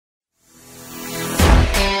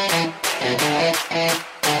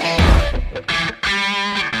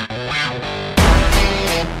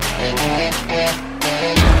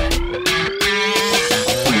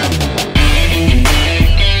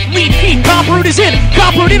Goddard is in.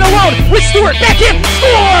 Goddard in alone with Stewart. Back in.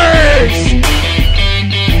 Scores!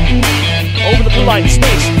 Over the blue line,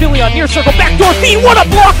 space. Philly on near circle. Backdoor feed. What a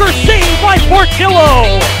blocker save by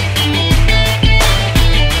Portillo!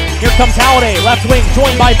 Here comes Halliday. Left wing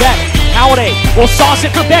joined by Beck. Halliday will sauce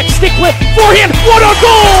it for Beck. Stick lift. Forehand. What a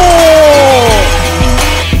goal!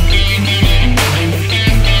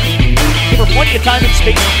 For plenty of time and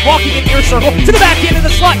space, walking in near circle, to the back end of the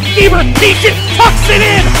slot, Eber, Nation, tucks it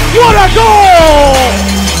in! What a goal!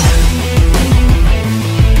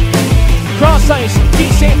 Cross ice, D.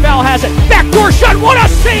 St. Val has it, backdoor shot, what a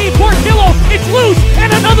save! Portillo, it's loose,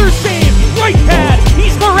 and another save! Right pad,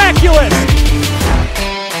 he's miraculous!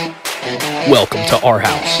 Welcome to our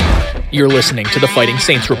house. You're listening to the Fighting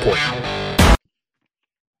Saints Report.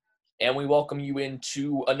 And we welcome you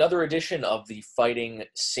into another edition of the Fighting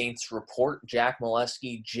Saints Report. Jack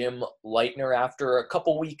Milewski, Jim Leitner. After a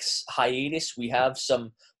couple weeks hiatus, we have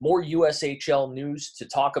some more USHL news to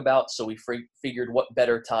talk about, so we figured what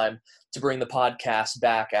better time to bring the podcast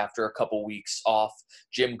back after a couple weeks off.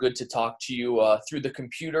 Jim, good to talk to you through the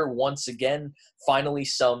computer once again. Finally,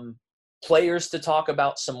 some players to talk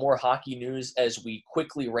about, some more hockey news as we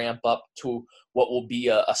quickly ramp up to what will be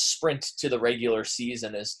a sprint to the regular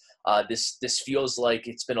season as this feels like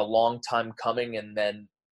it's been a long time coming, and then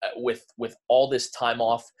with all this time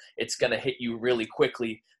off, it's going to hit you really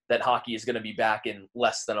quickly that hockey is going to be back in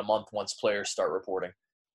less than a month once players start reporting.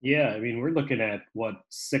 Yeah, I mean, we're looking at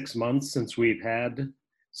 6 months since we've had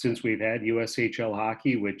USHL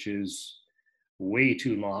hockey, which is way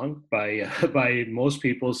too long by most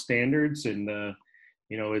people's standards, and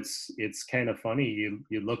it's kind of funny.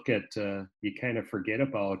 You look at you kind of forget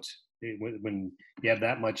about. When you have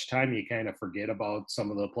that much time, you kind of forget about some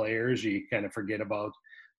of the players. You kind of forget about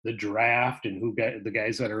the draft and the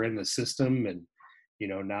guys that are in the system. And,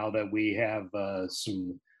 now that we have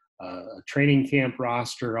some training camp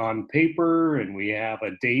roster on paper, and we have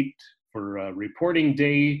a date for a reporting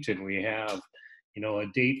date, and we have, a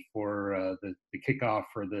date for the kickoff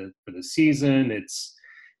for the season, it's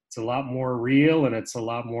a lot more real and it's a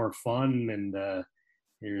lot more fun. And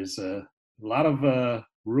there's a lot of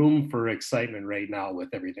room for excitement right now with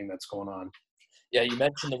everything that's going on. Yeah, you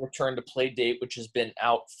mentioned the return to play date, which has been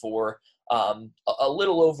out for a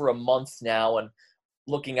little over a month now, and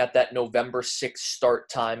looking at that November 6th start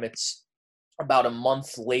time, it's about a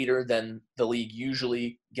month later than the league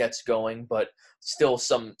usually gets going, but still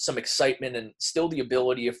some excitement and still the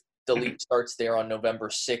ability, if the league starts there on November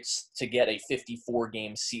 6th, to get a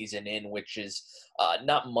 54-game season in, which is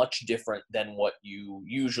not much different than what you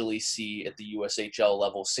usually see at the USHL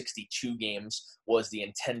level. 62 games was the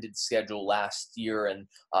intended schedule last year, and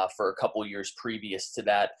for a couple years previous to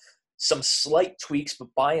that. Some slight tweaks, but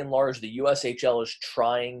by and large, the USHL is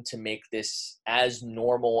trying to make this as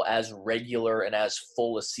normal, as regular, and as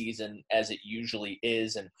full a season as it usually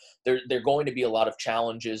is. And there are going to be a lot of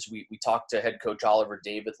challenges. We talked to head coach Oliver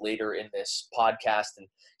David later in this podcast, and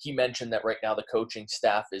he mentioned that right now the coaching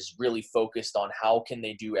staff is really focused on how can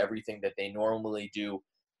they do everything that they normally do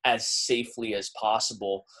as safely as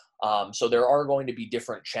possible. So there are going to be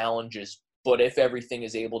different challenges, but if everything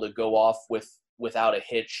is able to go off without a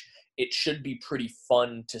hitch, it should be pretty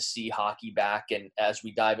fun to see hockey back. And as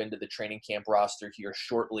we dive into the training camp roster here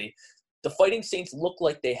shortly, the Fighting Saints look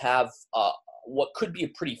like they have what could be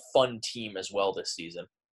a pretty fun team as well this season.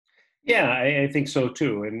 Yeah, I think so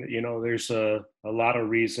too. And, there's a lot of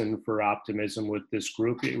reason for optimism with this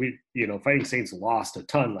group. Fighting Saints lost a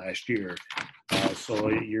ton last year. So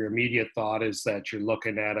your immediate thought is that you're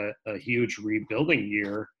looking at a huge rebuilding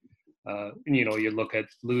year. You look at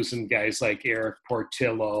losing guys like Eric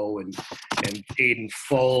Portillo and Aiden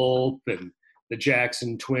Fulp and the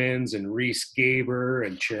Jackson twins and Reese Gaber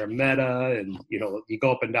and Cherametta, and you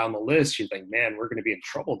go up and down the list, you think, man, we're going to be in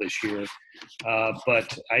trouble this year.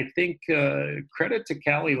 But I think credit to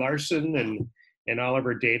Callie Larson and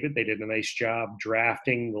Oliver David. They did a nice job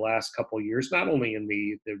drafting the last couple of years, not only in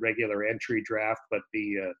the regular entry draft, but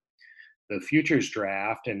the futures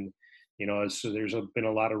draft. And so there's been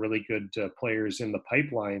a lot of really good players in the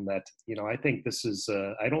pipeline that, I think this is,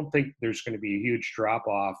 I don't think there's going to be a huge drop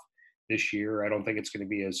off this year. I don't think it's going to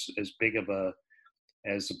be as big of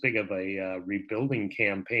a rebuilding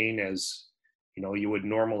campaign as, you would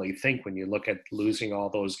normally think when you look at losing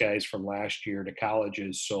all those guys from last year to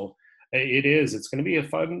colleges. So it's going to be a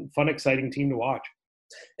fun, exciting team to watch.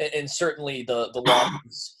 And certainly the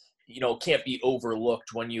losses, can't be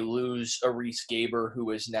overlooked when you lose a Reese Gaber,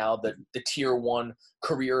 who is now the tier 1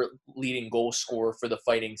 career leading goal scorer for the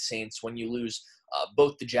Fighting Saints, when you lose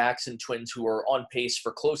both the Jackson twins, who are on pace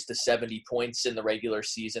for close to 70 points in the regular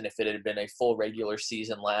season if it had been a full regular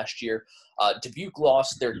season last year. Dubuque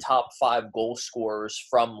lost their top 5 goal scorers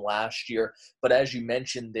from last year, but as you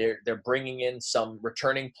mentioned, they're bringing in some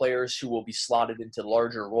returning players who will be slotted into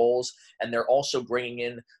larger roles, and they're also bringing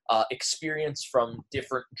in experience from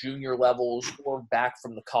different junior levels or back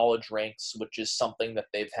from the college ranks, which is something that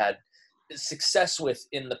they've had success with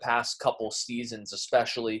in the past couple seasons,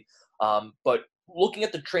 especially. But looking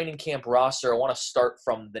at the training camp roster, I want to start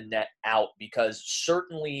from the net out, because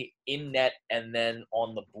certainly in net and then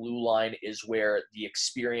on the blue line is where the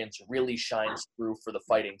experience really shines through for the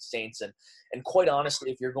Fighting Saints. And quite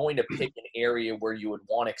honestly, if you're going to pick an area where you would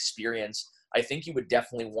want experience, I think you would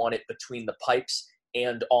definitely want it between the pipes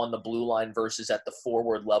and on the blue line versus at the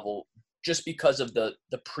forward level, just because of the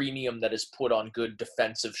premium that is put on good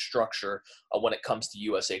defensive structure when it comes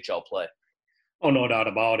to USHL play. Oh, no doubt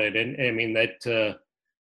about it. And I mean, that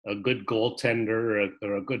a good goaltender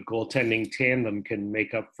or a good goaltending tandem can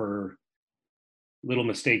make up for little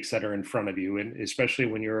mistakes that are in front of you. And especially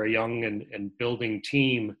when you're a young and building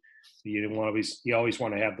team, you always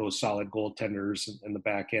want to have those solid goaltenders in the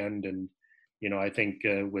back end. And, I think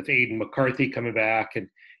with Aiden McCarthy coming back, and,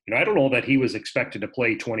 I don't know that he was expected to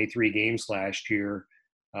play 23 games last year.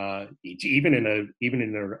 Even in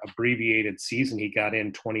an abbreviated season, he got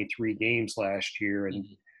in 23 games last year, and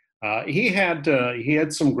he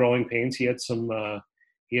had some growing pains. He had some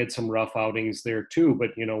rough outings there too.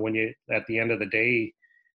 But when you at the end of the day,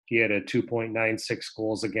 he had a 2.96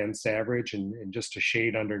 goals against average and just a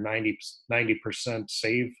shade under 90%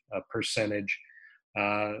 save percentage,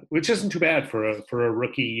 which isn't too bad for a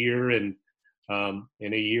rookie year, and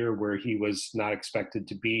in a year where he was not expected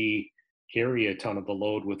to carry a ton of the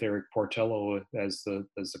load with Eric Portillo as the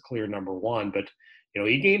clear number one. But,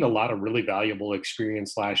 he gained a lot of really valuable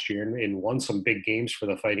experience last year and won some big games for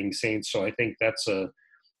the Fighting Saints. So I think that's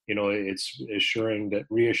it's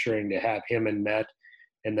reassuring to have him in net.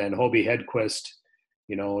 And then Hobie Hedquist,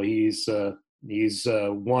 he's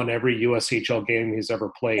won every USHL game he's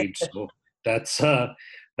ever played. So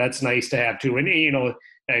that's nice to have too.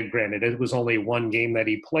 And, granted, it was only one game that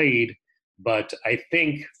he played, but I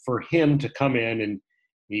think for him to come in and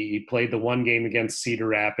he played the one game against Cedar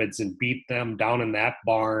Rapids and beat them down in that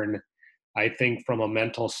barn, I think from a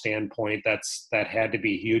mental standpoint, that had to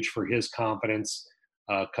be huge for his confidence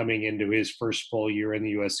coming into his first full year in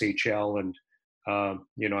the USHL. And,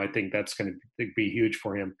 I think that's going to be huge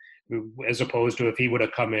for him, as opposed to if he would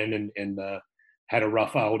have come in and had a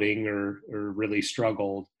rough outing or really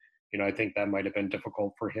struggled. I think that might have been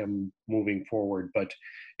difficult for him moving forward. But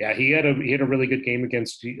yeah, he had a really good game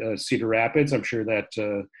against Cedar Rapids. I'm sure that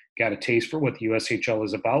got a taste for what the USHL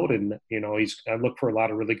is about, and I look for a lot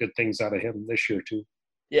of really good things out of him this year too.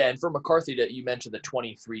 Yeah, and for McCarthy, that you mentioned the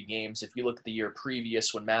 23 games. If you look at the year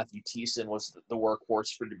previous, when Matthew Thiessen was the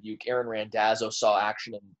workhorse for Dubuque, Aaron Randazzo saw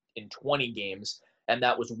action in 20 games. And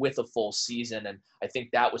that was with a full season. And I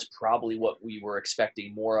think that was probably what we were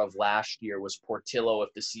expecting more of last year, was Portillo,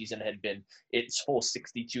 if the season had been its full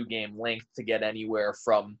 62-game length, to get anywhere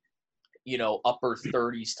from, upper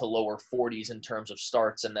 30s to lower 40s in terms of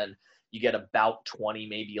starts. And then you get about 20,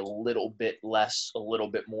 maybe a little bit less, a little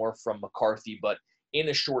bit more from McCarthy. But in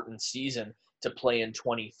a shortened season, to play in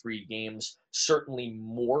 23 games, certainly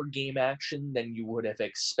more game action than you would have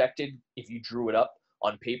expected if you drew it up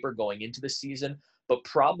on paper going into the season. But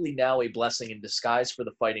probably now a blessing in disguise for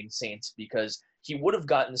the Fighting Saints, because he would have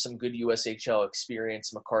gotten some good USHL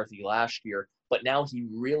experience, McCarthy, last year, but now he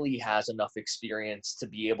really has enough experience to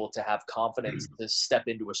be able to have confidence to step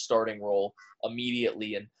into a starting role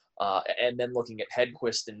immediately. And then looking at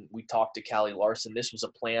Hedquist, and we talked to Callie Larson, this was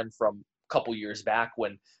a plan from a couple years back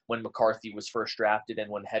when McCarthy was first drafted and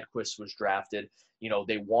when Hedquist was drafted.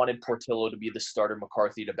 They wanted Portillo to be the starter,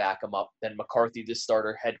 McCarthy to back him up, then McCarthy the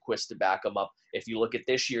starter, Hedquist to back him up. If you look at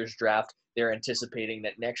this year's draft, they're anticipating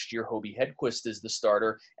that next year Hobie Hedquist is the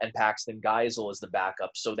starter and Paxton Geisel is the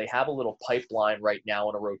backup. So they have a little pipeline right now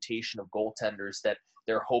in a rotation of goaltenders that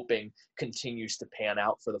they're hoping continues to pan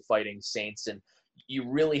out for the Fighting Saints. And you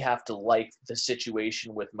really have to like the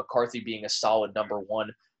situation with McCarthy being a solid number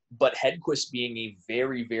one, but Hedquist being a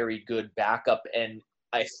very, very good backup. And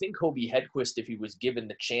I think Hobie Hedquist, if he was given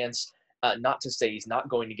the chance, not to say he's not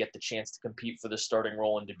going to get the chance to compete for the starting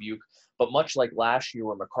role in Dubuque, but much like last year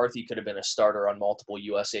where McCarthy could have been a starter on multiple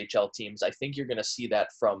USHL teams, I think you're going to see that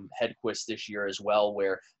from Hedquist this year as well,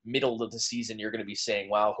 where middle of the season you're going to be saying,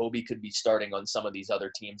 wow, Hobie could be starting on some of these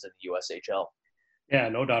other teams in the USHL. Yeah,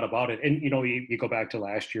 no doubt about it. And, you go back to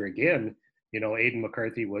last year again, Aiden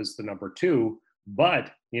McCarthy was the number two,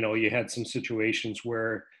 but, you had some situations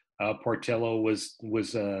where Portillo was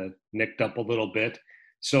nicked up a little bit.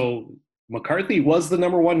 So McCarthy was the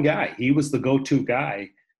number one guy. He was the go-to guy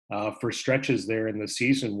for stretches there in the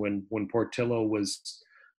season when Portillo was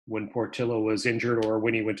injured, or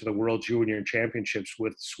when he went to the World Junior Championships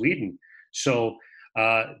with Sweden. So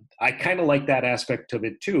I kind of like that aspect of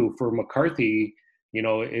it too. For McCarthy,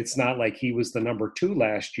 it's not like he was the number two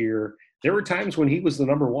last year. There were times when he was the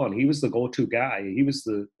number one. He was the go-to guy. He was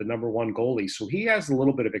the number one goalie. So he has a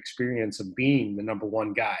little bit of experience of being the number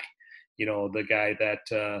one guy. The guy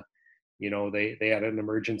that, they had an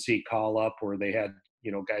emergency call up, or they had,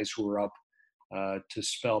 guys who were up to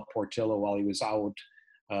spell Portillo while he was out.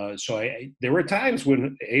 So there were times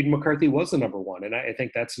when Aiden McCarthy was the number one. And I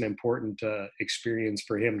think that's an important experience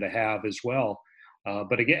for him to have as well.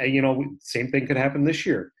 But again, same thing could happen this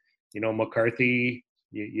year. McCarthy,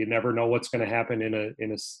 you never know what's going to happen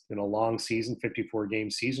in a long season, 54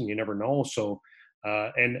 game season. You never know. So,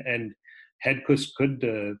 and Hedquist could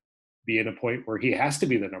be in a point where he has to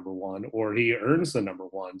be the number one, or he earns the number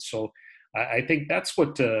one. So I think that's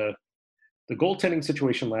what the goaltending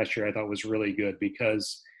situation last year I thought was really good,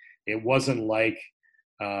 because it wasn't like,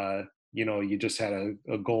 you just had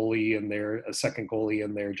a goalie in there, a second goalie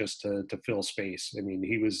in there just to fill space. I mean,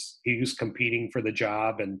 he was competing for the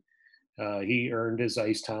job, and he earned his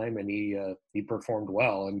ice time, and he performed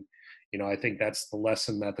well. And, I think that's the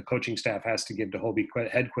lesson that the coaching staff has to give to Hobie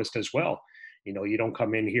Hedquist as well. You don't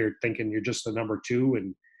come in here thinking you're just the number two,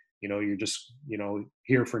 and, you're just,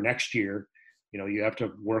 here for next year. You have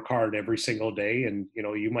to work hard every single day, and,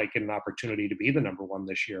 you might get an opportunity to be the number one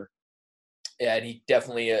this year. Yeah, and he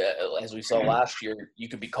definitely, as we saw last year, you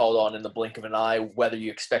could be called on in the blink of an eye, whether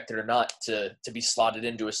you expect it or not, to be slotted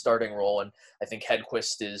into a starting role. And I think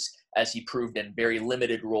Hedquist is, as he proved in very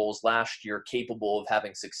limited roles last year, capable of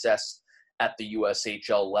having success at the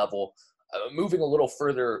USHL level. Moving a little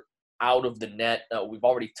further out of the net, we've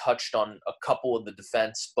already touched on a couple of the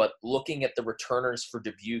defense, but looking at the returners for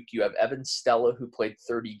Dubuque, you have Evan Stella, who played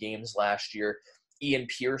 30 games last year, Ian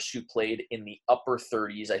Pierce, who played in the upper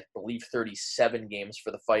 30s, I believe 37 games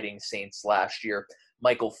for the Fighting Saints last year,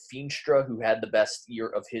 Michael Feenstra, who had the best year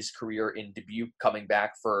of his career in Dubuque, coming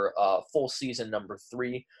back for full season number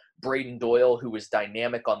 3, Braden Doyle, who was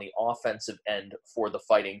dynamic on the offensive end for the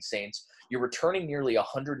Fighting Saints. You're returning nearly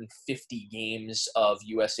 150 games of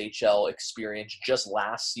USHL experience just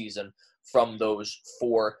last season from those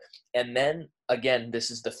 4. And then, again,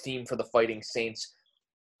 this is the theme for the Fighting Saints,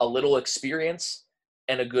 a little experience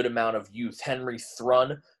and a good amount of youth. Henry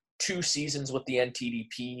Thrun, 2 seasons with the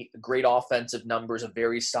NTDP, great offensive numbers, a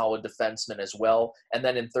very solid defenseman as well. And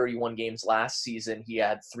then in 31 games last season, he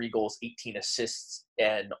had 3 goals, 18 assists,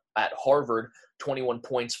 and at Harvard, 21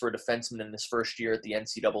 points for a defenseman in his first year at the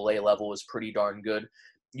NCAA level is pretty darn good.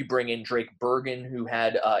 You bring in Drake Bergen, who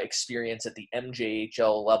had experience at the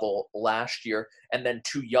MJHL level last year, and then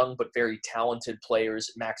 2 young but very talented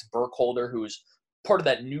players, Max Burkholder, who's part of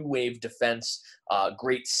that new wave defense,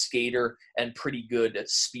 great skater and pretty good at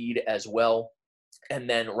speed as well. And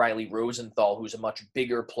then Riley Rosenthal, who's a much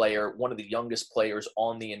bigger player, one of the youngest players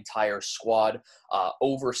on the entire squad,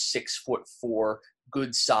 over 6'4",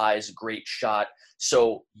 good size, great shot.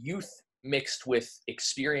 So youth mixed with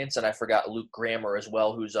experience, and I forgot Luke Grammer as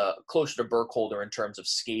well, who's closer to Burkholder in terms of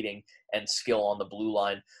skating and skill on the blue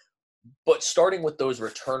line. But starting with those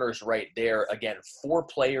returners right there, again, 4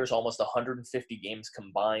 players, almost 150 games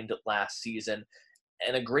combined last season,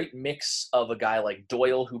 and a great mix of a guy like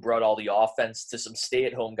Doyle, who brought all the offense, to some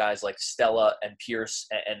stay-at-home guys like Stella and Pierce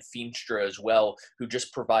and Feenstra as well, who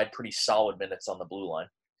just provide pretty solid minutes on the blue line.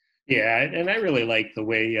 Yeah, and I really like the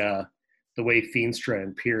way Feenstra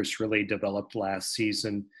and Pierce really developed last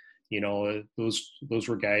season. Those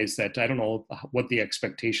were guys that, I don't know what the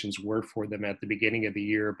expectations were for them at the beginning of the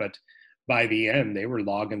year, but by the end they were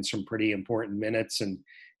logging some pretty important minutes, and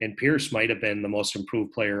Pierce might have been the most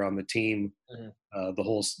improved player on the team,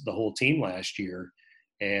 the whole team last year.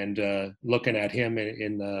 And looking at him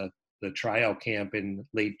in the tryout camp in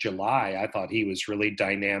late July, I thought he was really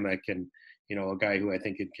dynamic, and a guy who I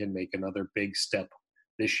think it can make another big step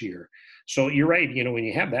this year. So you're right, when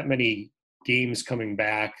you have that many games coming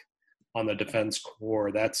back on the defense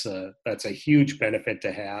core, that's a huge benefit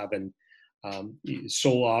to have. And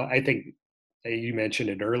so I think you mentioned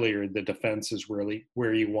it earlier, the defense is really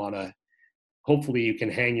where you want to, hopefully you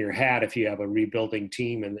can hang your hat if you have a rebuilding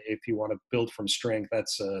team, and if you want to build from strength,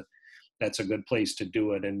 that's a good place to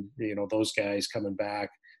do it. And those guys coming back,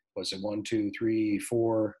 was it 1, 2, 3,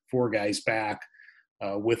 4 guys back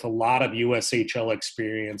with a lot of USHL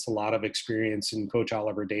experience, a lot of experience in Coach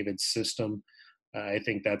Oliver David's system. I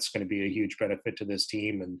think that's going to be a huge benefit to this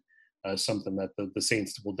team. And something that the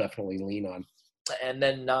Saints will definitely lean on. And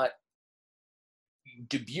then not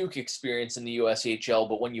Dubuque experience in the USHL,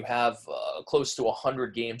 but when you have close to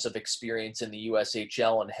 100 games of experience in the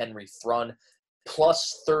USHL and Henry Thrun,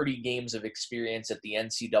 plus 30 games of experience at the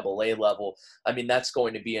NCAA level, I mean, that's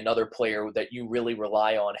going to be another player that you really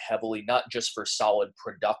rely on heavily, not just for solid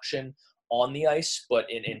production on the ice, but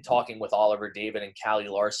in talking with Oliver David and Callie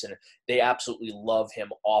Larson, they absolutely love him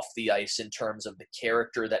off the ice in terms of the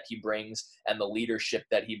character that he brings and the leadership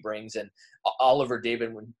that he brings. And Oliver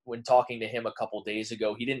David, when talking to him a couple days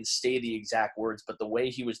ago, he didn't say the exact words, but the way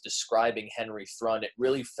he was describing Henry Thrun, it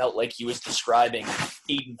really felt like he was describing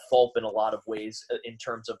Aiden Fulp in a lot of ways in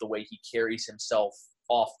terms of the way he carries himself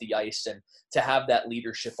off the ice. And to have that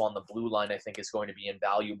leadership on the blue line, I think is going to be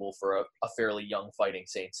invaluable for a fairly young Fighting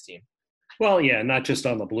Saints team. Well, yeah, not just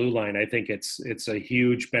on the blue line. I think it's a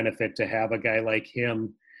huge benefit to have a guy like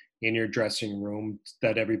him in your dressing room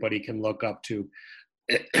that everybody can look up to.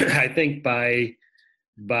 I think by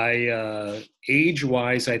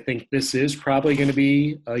age-wise, I think this is probably going to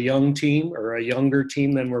be a young team or a younger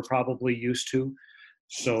team than we're probably used to.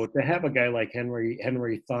 So to have a guy like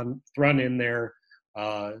Henry Thrun in there,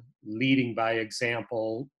 leading by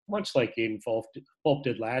example, much like Aiden Fulp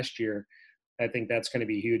did last year, I think that's going to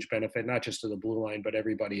be a huge benefit, not just to the blue line, but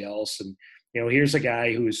everybody else. And, here's a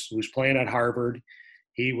guy who's playing at Harvard.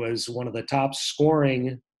 He was one of the top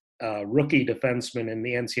scoring rookie defensemen in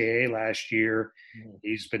the NCAA last year.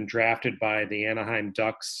 He's been drafted by the Anaheim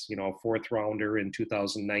Ducks, a fourth rounder in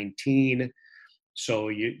 2019. So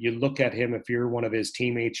you look at him, if you're one of his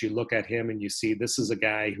teammates, you look at him and you see this is a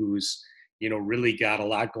guy who's, really got a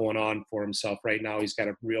lot going on for himself right now. He's got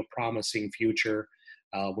a real promising future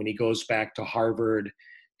when he goes back to Harvard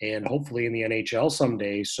and hopefully in the NHL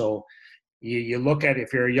someday. So you look at,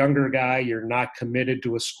 if you're a younger guy, you're not committed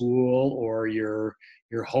to a school, or you're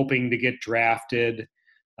hoping to get drafted,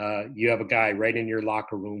 you have a guy right in your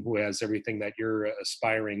locker room who has everything that you're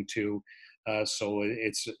aspiring to. So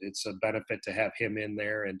it's a benefit to have him in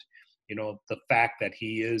there. And, the fact that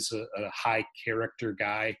he is a high character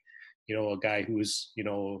guy, a guy who's,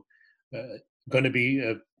 going to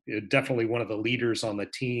be definitely one of the leaders on the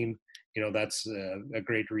team, that's a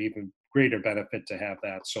even greater benefit to have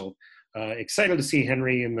that. So excited to see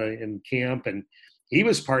Henry in camp. And he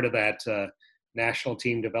was part of that national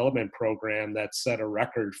team development program that set a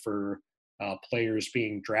record for players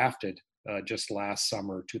being drafted just last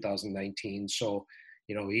summer, 2019. So,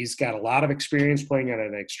 he's got a lot of experience playing at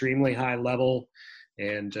an extremely high level.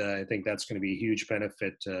 And I think that's going to be a huge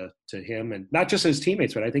benefit to him, and not just his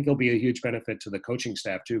teammates, but I think he'll be a huge benefit to the coaching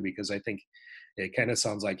staff too, because I think it kind of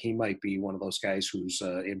sounds like he might be one of those guys who's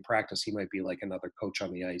in practice, he might be like another coach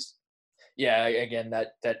on the ice. Yeah, again,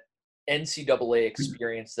 that NCAA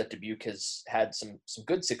experience that Dubuque has had some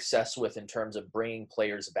good success with in terms of bringing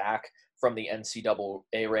players back from the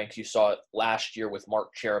NCAA ranks. You saw it last year with Mark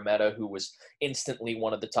Cherametta, who was instantly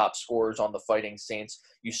one of the top scorers on the Fighting Saints.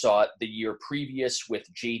 You saw it the year previous with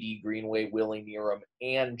J.D. Greenway, Willie Nerum,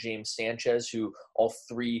 and James Sanchez, who all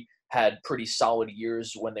three had pretty solid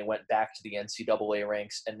years when they went back to the NCAA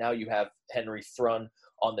ranks. And now you have Henry Thrun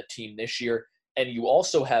on the team this year. And you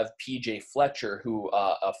also have P.J. Fletcher, who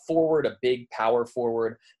a forward, a big power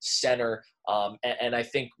forward, center. And I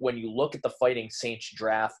think when you look at the Fighting Saints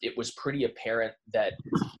draft, it was pretty apparent that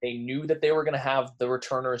they knew that they were going to have the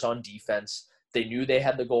returners on defense. They knew they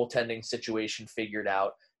had the goaltending situation figured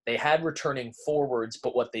out. They had returning forwards,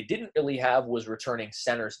 but what they didn't really have was returning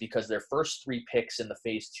centers, because their first three picks in the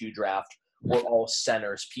Phase 2 draft were all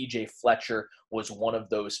centers. P.J. Fletcher was one of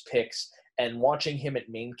those picks. And watching him at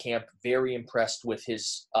main camp, very impressed with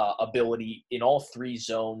his ability in all three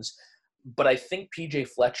zones. But I think P.J.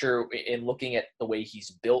 Fletcher, in looking at the way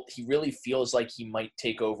he's built, he really feels like he might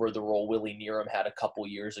take over the role Willie Nerum had a couple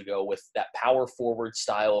years ago, with that power forward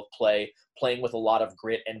style of play, playing with a lot of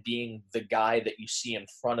grit, and being the guy that you see in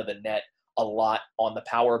front of the net a lot on the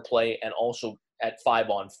power play, and also at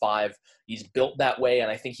 5-on-5. He's built that way, and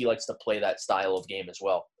I think he likes to play that style of game as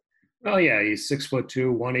well. Oh yeah, he's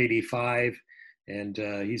 6'2", 185, and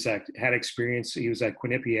he's had experience. He was at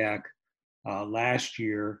Quinnipiac last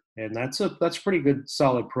year, and that's a pretty good,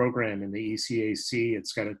 solid program in the ECAC.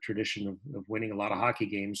 It's got a tradition of winning a lot of hockey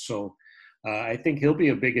games, so I think he'll be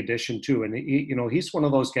a big addition too. And he's one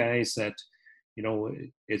of those guys that,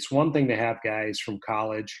 it's one thing to have guys from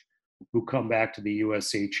college who come back to the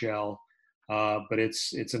USHL, but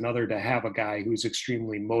it's another to have a guy who's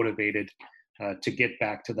extremely motivated to get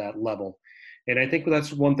back to that level. And I think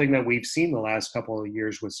that's one thing that we've seen the last couple of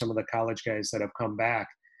years with some of the college guys that have come back.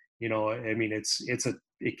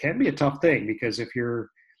 It can be a tough thing, because if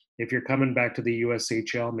you're if you're coming back to the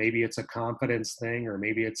USHL, maybe it's a confidence thing, or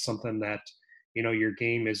maybe it's something that, your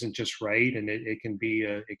game isn't just right, and it can be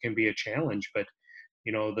a challenge. But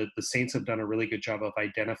the Saints have done a really good job of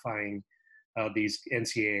identifying these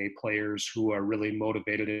NCAA players who are really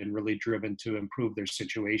motivated and really driven to improve their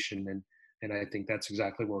situation, and I think that's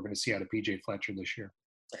exactly what we're going to see out of PJ Fletcher this year.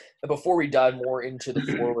 And before we dive more into the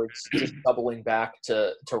forwards, just doubling back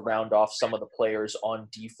to round off some of the players on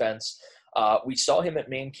defense. We saw him at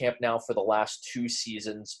main camp now for the last 2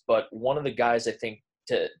 seasons, but one of the guys I think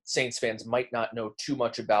Saints fans might not know too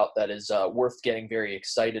much about that is worth getting very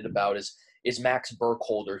excited about is Max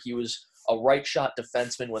Burkholder. He was a right shot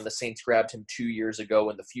defenseman when the Saints grabbed him 2 years ago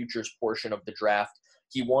in the futures portion of the draft.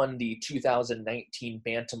 He won the 2019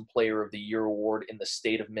 Bantam Player of the Year award in the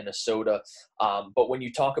state of Minnesota. But when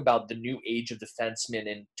you talk about the new age of defensemen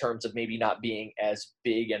in terms of maybe not being as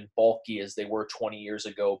big and bulky as they were 20 years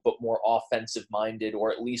ago, but more offensive-minded,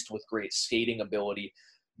 or at least with great skating ability,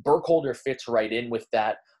 Burkholder fits right in with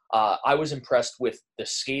that. I was impressed with the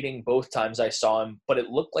skating both times I saw him, but it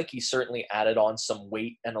looked like he certainly added on some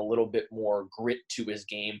weight and a little bit more grit to his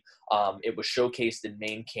game. It was showcased in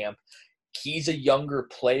main camp. He's a younger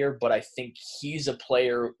player, but I think he's a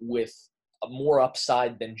player with more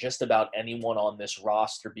upside than just about anyone on this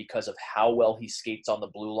roster because of how well he skates on the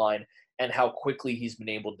blue line and how quickly he's been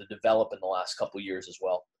able to develop in the last couple of years as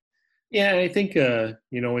well. Yeah, I think,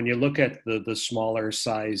 when you look at the smaller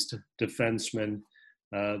sized defensemen,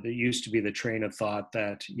 there used to be the train of thought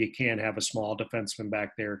that you can't have a small defenseman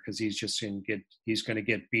back there because he's going to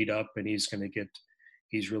get beat up, and he's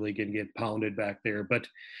really going to get pounded back there. But,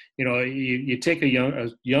 you take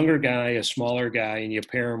a younger guy, a smaller guy, and you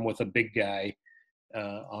pair him with a big guy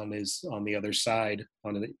on the other side.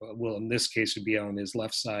 In this case, would be on his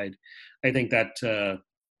left side. I think that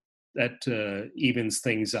evens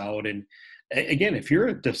things out. And again, if you're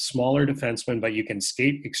a smaller defenseman, but you can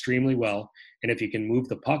skate extremely well, and if you can move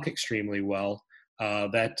the puck extremely well,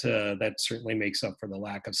 that certainly makes up for the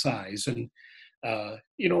lack of size. And,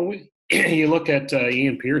 you look at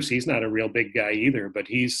Ian Pierce, he's not a real big guy either, but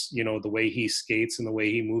he's, the way he skates and the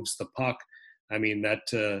way he moves the puck, I mean, that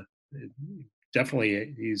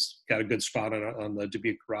definitely he's got a good spot on the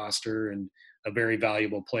Dubuque roster, and a very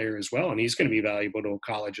valuable player as well. And he's going to be valuable to a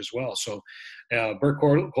college as well. So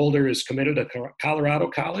Burkholder is committed to Colorado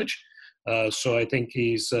College. So I think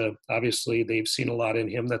he's obviously they've seen a lot in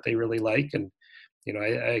him that they really like. And,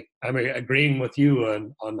 I'm agreeing with you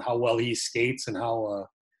on how well he skates and how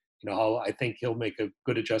I think he'll make a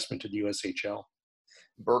good adjustment to the USHL.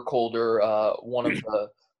 Burkholder, one of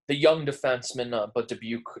the young defensemen, but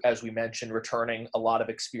Dubuque, as we mentioned, returning a lot of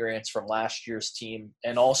experience from last year's team,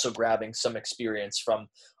 and also grabbing some experience from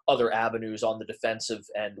other avenues on the defensive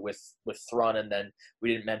end with Thrun. And then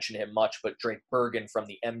we didn't mention him much, but Drake Bergen from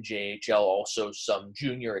the MJHL, also some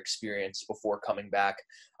junior experience before coming back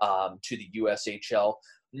to the USHL.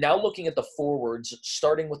 Now looking at the forwards,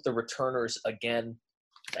 starting with the returners again,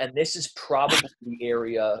 and this is probably the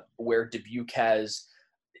area where Dubuque has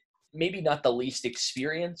maybe not the least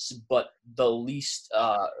experience, but the least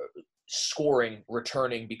scoring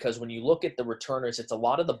returning, because when you look at the returners, it's a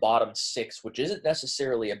lot of the bottom 6, which isn't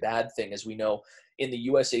necessarily a bad thing. As we know, in the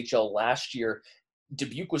USHL last year,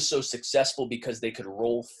 Dubuque was so successful because they could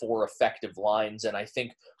roll 4 effective lines, and I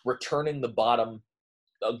think returning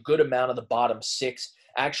a good amount of the bottom 6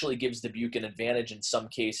 actually gives Dubuque an advantage in some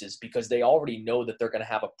cases, because they already know that they're going to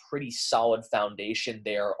have a pretty solid foundation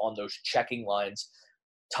there on those checking lines.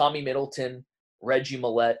 Tommy Middleton, Reggie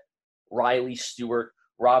Millette, Riley Stewart,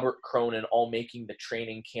 Robert Cronin, all making the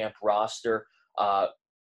training camp roster,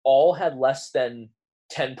 all had less than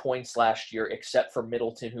 10 points last year, except for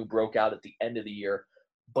Middleton, who broke out at the end of the year,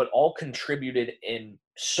 but all contributed in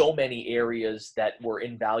so many areas that were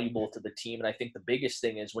invaluable to the team. And I think the biggest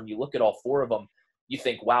thing is when you look at all 4 of them, you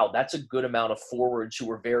think, wow, that's a good amount of forwards who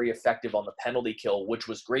were very effective on the penalty kill, which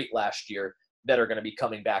was great last year, that are going to be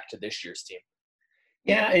coming back to this year's team.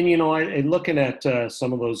 Yeah, and looking at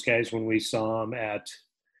some of those guys when we saw them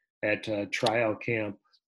at tryout camp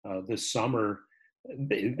this summer,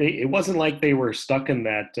 it wasn't like they were stuck in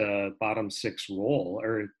that bottom 6 role,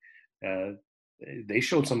 or they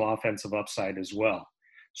showed some offensive upside as well.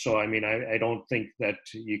 So, I mean, I don't think that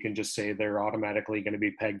you can just say they're automatically going to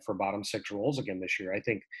be pegged for bottom 6 roles again this year. I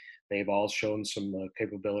think they've all shown some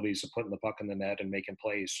capabilities of putting the puck in the net and making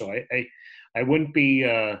plays. So I wouldn't be,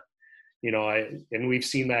 and we've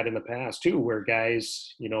seen that in the past too, where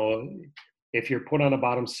guys, if you're put on a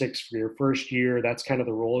bottom 6 for your first year, that's kind of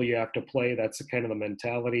the role you have to play. That's the kind of the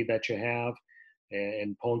mentality that you have,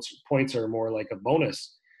 and points are more like a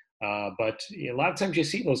bonus. But a lot of times you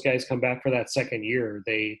see those guys come back for that second year.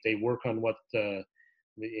 They work on what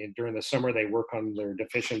during the summer they work on their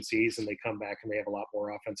deficiencies, and they come back and they have a lot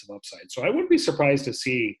more offensive upside. So I wouldn't be surprised to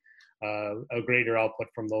see a greater output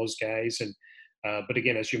from those guys. And but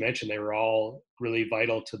again, as you mentioned, they were all really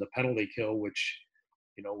vital to the penalty kill, which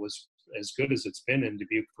was as good as it's been in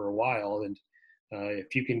Dubuque for a while. And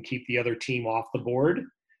if you can keep the other team off the board,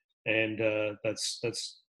 and that's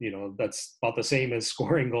about the same as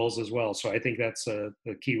scoring goals as well. So I think that's a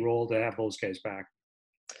key role to have those guys back.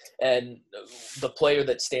 And the player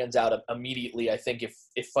that stands out immediately, I think,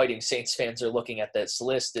 if Fighting Saints fans are looking at this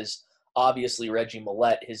list, is obviously Reggie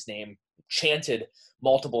Millette. His name chanted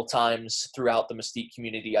multiple times throughout the Mesquite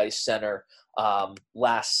Community Ice Center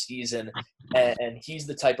last season. And he's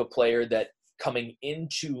the type of player that, coming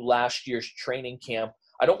into last year's training camp,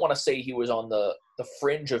 I don't want to say he was on the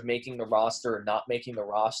fringe of making the roster or not making the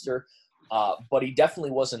roster, but he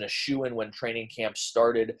definitely wasn't a shoo-in when training camp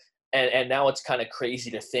started. And now it's kind of crazy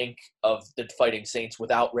to think of the Fighting Saints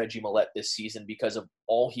without Reggie Millette this season, because of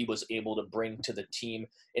all he was able to bring to the team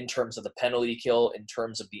in terms of the penalty kill, in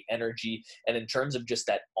terms of the energy, and in terms of just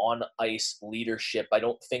that on-ice leadership. I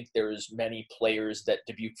don't think there's many players that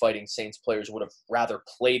Dubuque Fighting Saints players would have rather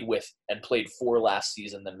played with and played for last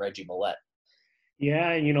season than Reggie Millette.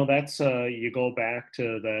 Yeah, and that's you go back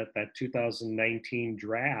to that 2019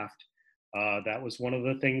 draft. That was one of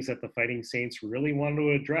the things that the Fighting Saints really wanted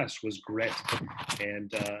to address, was grit.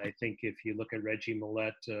 And I think if you look at Reggie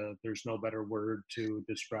Millette, there's no better word to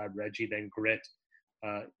describe Reggie than grit.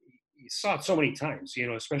 You saw it so many times,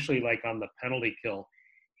 especially like on the penalty kill.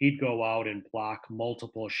 He'd go out and block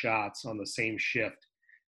multiple shots on the same shift.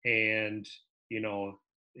 And,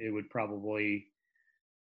 it would probably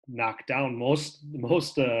knock down most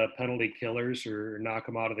penalty killers or knock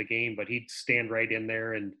them out of the game, but he'd stand right in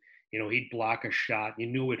there and he'd block a shot. You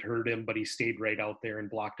knew it hurt him, but he stayed right out there and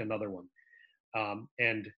blocked another one.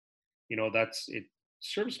 And it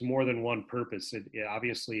serves more than one purpose.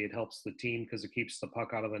 Obviously it helps the team because it keeps the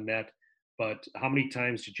puck out of the net. But how many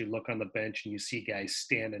times did you look on the bench and you see guys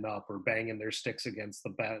standing up or banging their sticks against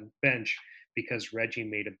the bench because Reggie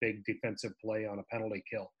made a big defensive play on a penalty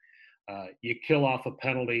kill? You kill off a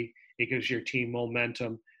penalty, it gives your team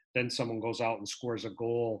momentum. Then someone goes out and scores a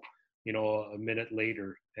goal, a minute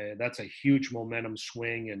later. That's a huge momentum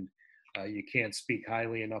swing, and you can't speak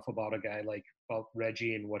highly enough about a guy about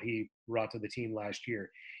Reggie and what he brought to the team last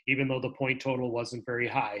year. Even though the point total wasn't very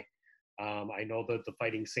high, I know that the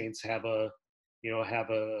Fighting Saints have a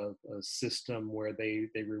system where they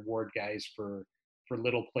reward guys for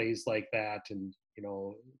little plays like that, and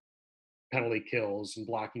penalty kills and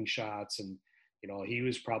blocking shots, and he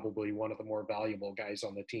was probably one of the more valuable guys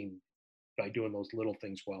on the team by doing those little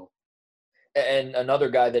things well. And another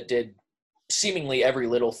guy that did seemingly every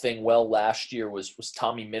little thing well last year was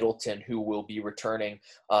Tommy Middleton, who will be returning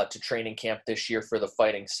to training camp this year for the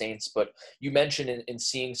Fighting Saints. But you mentioned in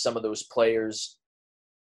seeing some of those players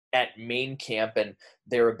at main camp and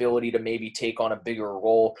their ability to maybe take on a bigger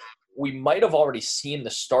role. We might have already seen the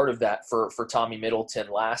start of that for Tommy Middleton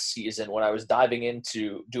last season when I was diving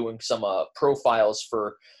into doing some profiles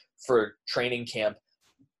for training camp.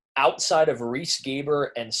 Outside of Reese Gaber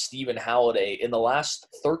and Stephen Halliday, in the last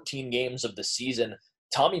 13 games of the season,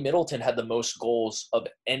 Tommy Middleton had the most goals of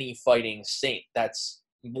any Fighting Saint. That's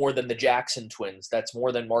more than the Jackson twins. That's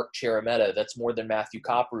more than Mark Cherimetta. That's more than Matthew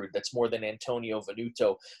Copperud. That's more than Antonio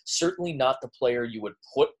Venuto. Certainly not the player you would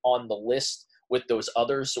put on the list with those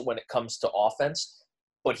others when it comes to offense.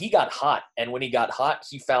 But he got hot, and when he got hot,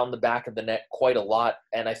 he found the back of the net quite a lot.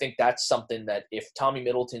 And I think that's something that if Tommy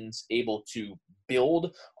Middleton's able to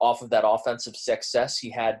build off of that offensive success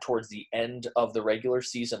he had towards the end of the regular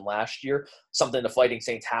season last year, something the Fighting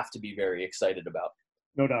Saints have to be very excited about.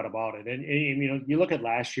 No doubt about it. And you look at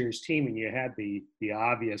last year's team, and you had the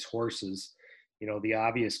obvious horses, the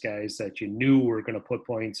obvious guys that you knew were going to put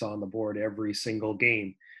points on the board every single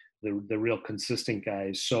game, the real consistent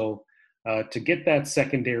guys. So to get that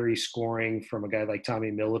secondary scoring from a guy like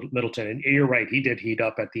Tommy Middleton, and you're right, he did heat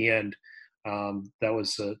up at the end. That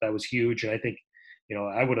was huge. And I think,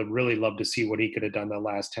 I would have really loved to see what he could have done the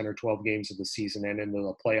last 10 or 12 games of the season and into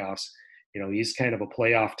the playoffs. He's kind of a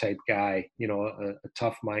playoff type guy, a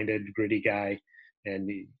tough-minded, gritty guy, and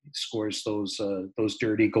he scores those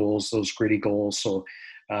dirty goals, those gritty goals. So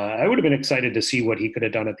I would have been excited to see what he could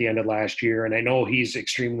have done at the end of last year. And I know he's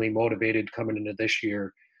extremely motivated coming into this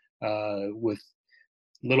year with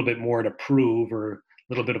a little bit more to prove, or a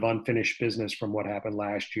little bit of unfinished business from what happened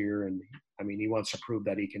last year. And he wants to prove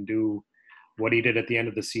that he can do what he did at the end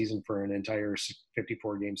of the season for an entire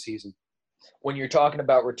 54-game season. when you're talking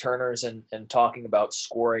about returners and talking about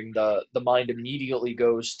scoring, the mind immediately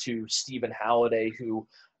goes to Stephen Halliday, who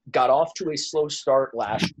got off to a slow start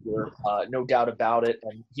last year, no doubt about it,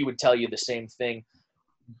 and he would tell you the same thing.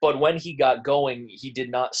 But when he got going, he did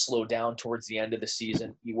not slow down towards the end of the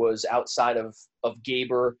season. He was outside of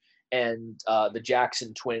Gaber and the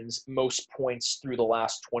Jackson Twins most points through the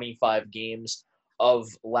last 25 games of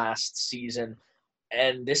last season.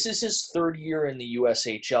 And this is his third year in the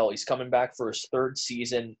USHL. He's coming back for his third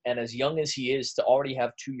season. And as young as he is, to already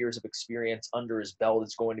have 2 years of experience under his belt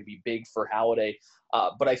is going to be big for Halliday.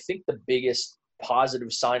 But I think the biggest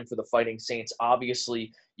positive sign for the Fighting Saints,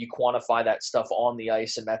 obviously, you quantify that stuff on the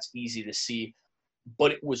ice, and that's easy to see.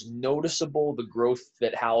 But it was noticeable the growth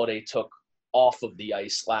that Halliday took off of the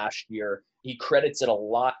ice last year. He credits it a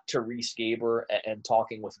lot to Reese Gaber and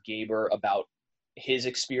talking with Gaber about his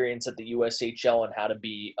experience at the USHL and how to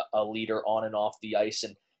be a leader on and off the ice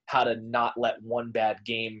and how to not let one bad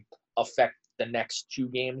game affect the next 2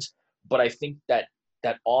 games. But I think that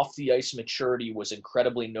off the ice maturity was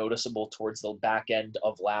incredibly noticeable towards the back end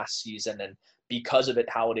of last season. And because of it,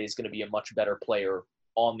 Halliday is going to be a much better player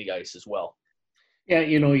on the ice as well. Yeah,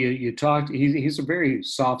 you talked. He's a very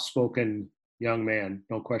soft-spoken young man,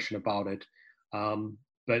 no question about it.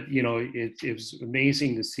 But it was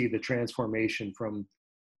amazing to see the transformation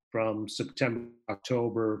from September,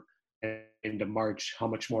 October, into March. How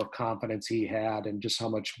much more confidence he had, and just how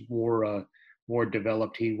much more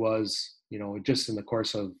developed he was. Just in the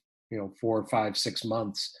course of 4, 5, 6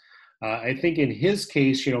 months. I think in his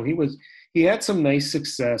case, he had some nice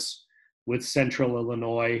success with Central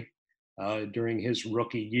Illinois during his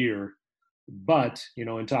rookie year. But,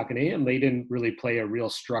 in talking to him, they didn't really play a real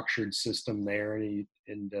structured system there. And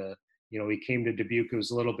he came to Dubuque, it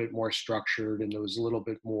was a little bit more structured, and there was a little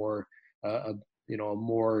bit more, a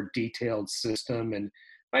more detailed system. And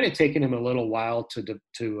might have taken him a little while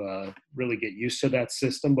to really get used to that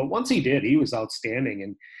system. But once he did, he was outstanding.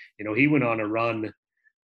 And, he went on a run,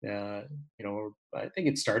 I think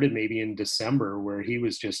it started maybe in December, where he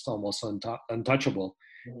was just almost untouchable.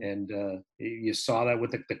 Mm-hmm. And you saw that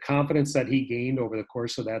with the confidence that he gained over the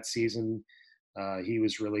course of that season. He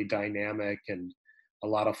was really dynamic and a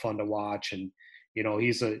lot of fun to watch. And,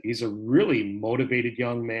 he's a really motivated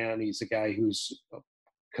young man. He's a guy who's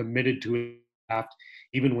committed to his craft.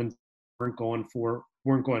 Even when weren't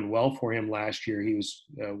going well for him last year, he was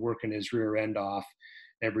working his rear end off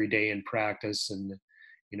every day in practice. And,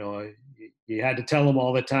 you had to tell him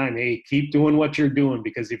all the time, hey, keep doing what you're doing,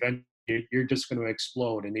 because eventually you're just going to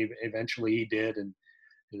explode. And eventually he did. And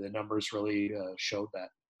the numbers really showed that.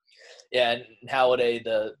 Yeah, and Halliday,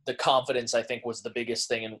 the confidence, I think, was the biggest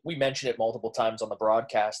thing. And we mentioned it multiple times on the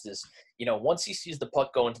broadcast is, once he sees the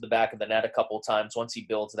puck go into the back of the net a couple of times, once he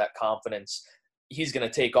builds that confidence, he's going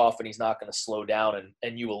to take off and he's not going to slow down.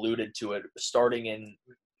 And you alluded to it, starting in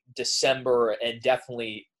December and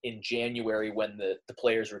definitely in January when the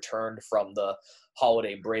players returned from the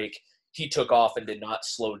holiday break, he took off and did not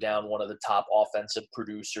slow down. One of the top offensive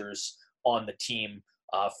producers on the team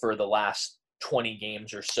for the last 20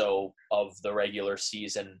 games or so of the regular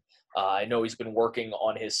season. I know he's been working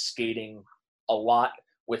on his skating a lot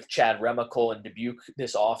with Chad Remical in Dubuque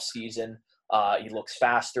this offseason. He looks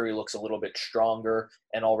faster. He looks a little bit stronger.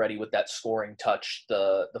 And already with that scoring touch,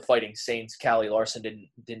 the Fighting Saints, Callie Larson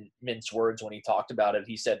didn't mince words when he talked about it.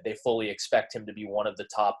 He said they fully expect him to be one of the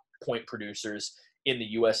top point producers in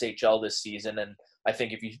the USHL this season. And I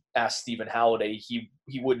think if you ask Stephen Halliday, he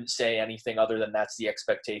wouldn't say anything other than that's the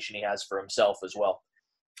expectation he has for himself as well.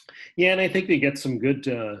 Yeah, and I think they get some good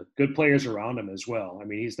players around him as well. I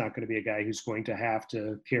mean, he's not going to be a guy who's going to have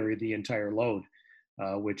to carry the entire load.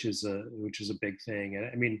 Which is a big thing. And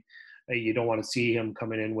I mean, you don't want to see him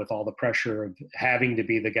coming in with all the pressure of having to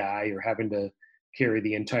be the guy or having to carry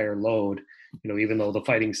the entire load. Even though the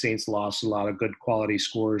Fighting Saints lost a lot of good quality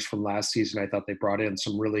scorers from last season, I thought they brought in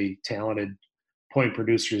some really talented point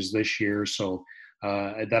producers this year. So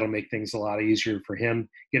that'll make things a lot easier for him.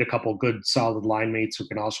 Get a couple good solid line mates who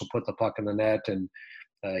can also put the puck in the net, and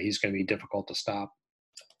he's going to be difficult to stop.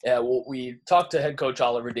 Yeah, well, we talked to head coach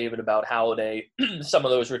Oliver David about Halliday, some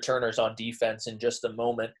of those returners on defense in just a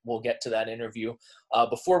moment. We'll get to that interview.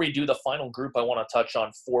 Before we do the final group, I want to touch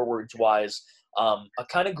on forwards-wise.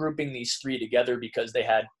 Kind of grouping these three together because they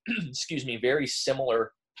had, very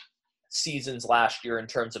similar seasons last year in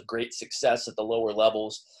terms of great success at the lower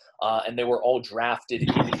levels, and they were all drafted in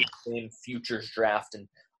the same futures draft. And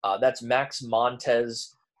that's Max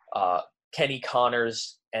Montez, Kenny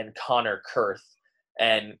Connors, and Connor Kurth.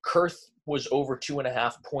 And Kurth was over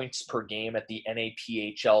 2.5 points per game at the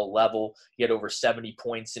NAPHL level. He had over 70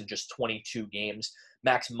 points in just 22 games.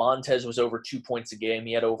 Max Montez was over 2 points a game.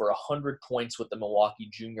 He had over 100 points with the Milwaukee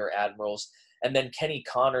Junior Admirals. And then Kenny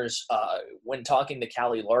Connors, when talking to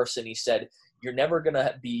Callie Larson, he said, you're never going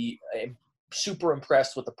to be super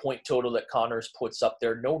impressed with the point total that Connors puts up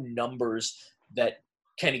there. No numbers that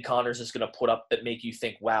Kenny Connors is going to put up that make you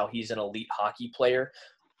think, wow, he's an elite hockey player.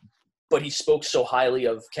 But he spoke so highly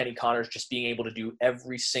of Kenny Connors just being able to do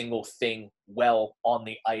every single thing well on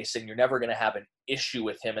the ice, and you're never going to have an issue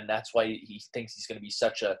with him, and that's why he thinks he's going to be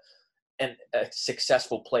such a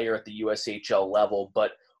successful player at the USHL level.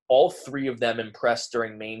 But all three of them impressed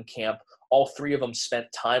during main camp. All three of them spent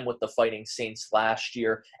time with the Fighting Saints last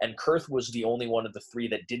year, and Kurth was the only one of the three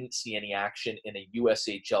that didn't see any action in a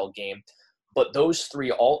USHL game. But those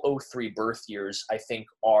three, all 03 birth years, I think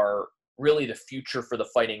are really the future for the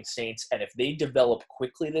Fighting Saints. And if they develop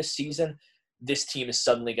quickly this season, this team is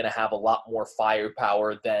suddenly going to have a lot more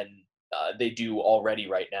firepower than they do already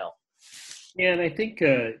right now. Yeah, and I think,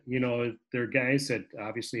 they're guys that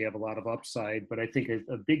obviously have a lot of upside, but I think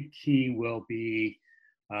a big key will be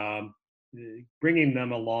bringing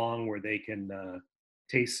them along where they can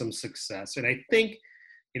taste some success. And I think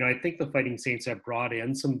the Fighting Saints have brought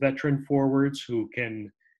in some veteran forwards who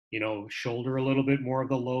can, shoulder a little bit more of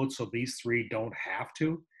the load, so these three don't have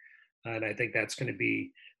to. And I think that's going to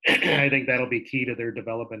be, I think that'll be key to their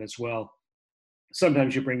development as well.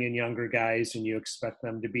 Sometimes you bring in younger guys and you expect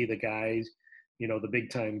them to be the guys, the big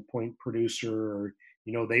time point producer, or,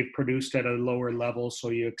 they've produced at a lower level, so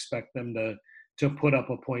you expect them to put up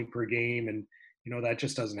a point per game. And, that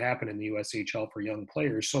just doesn't happen in the USHL for young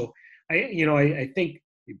players. So I think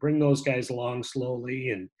you bring those guys along slowly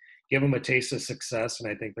and give them a taste of success, and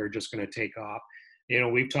I think they're just going to take off.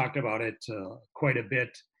 We've talked about it quite a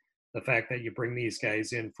bit, the fact that you bring these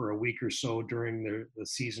guys in for a week or so during the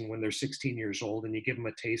season when they're 16 years old, and you give them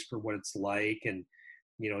a taste for what it's like, and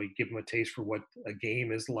you give them a taste for what a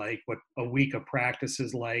game is like, what a week of practice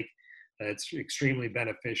is like. It's extremely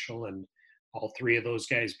beneficial, and all three of those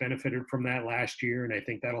guys benefited from that last year, and I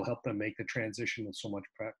think that'll help them make the transition so much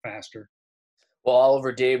faster. Well,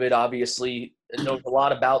 Oliver David obviously knows a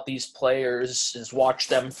lot about these players, has watched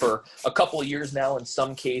them for a couple of years now in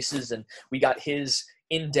some cases, and we got his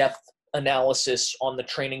in-depth analysis on the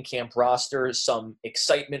training camp roster, some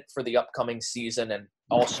excitement for the upcoming season, and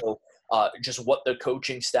also just what the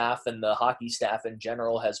coaching staff and the hockey staff in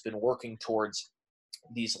general has been working towards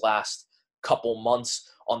these last couple months.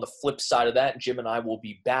 On the flip side of that, Jim and I will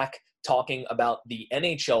be back talking about the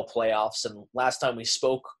NHL playoffs. And last time we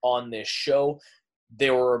spoke on this show,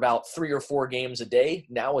 there were about 3 or 4 games a day.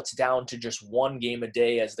 Now it's down to just 1 game a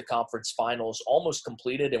day as the conference finals almost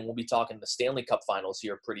completed, and we'll be talking the Stanley Cup finals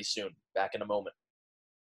here pretty soon. Back in a moment.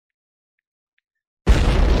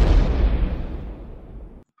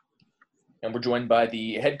 And we're joined by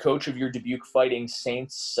the head coach of your Dubuque Fighting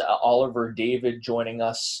Saints, Oliver David, joining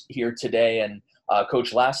us here today. And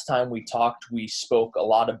Coach, last time we talked, we spoke a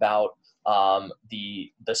lot about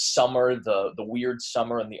the summer, the weird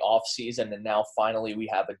summer and the off season, and now finally we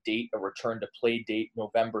have a date, a return to play date.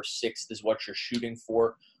 November 6th is what you're shooting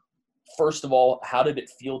for. First of all, how did it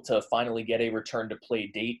feel to finally get a return to play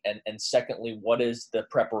date? And secondly, what has the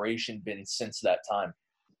preparation been since that time?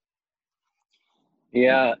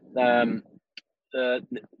 Yeah,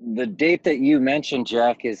 the date that you mentioned,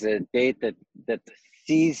 Jack, is a date that the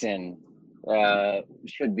season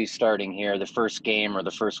should be starting here, the first game or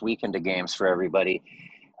the first weekend of games for everybody.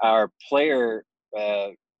 Our player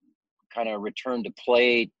kind of return to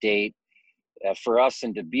play date for us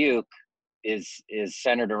in Dubuque is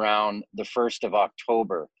centered around the 1st of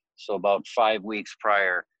October, so about 5 weeks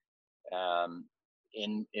prior,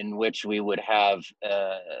 in which we would have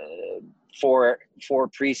four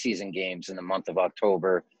preseason games in the month of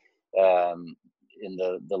October, in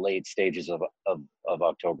the late stages of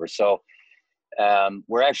October. So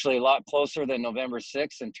we're actually a lot closer than November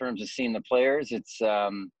 6th in terms of seeing the players.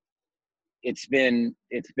 It's been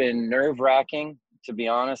nerve-wracking, to be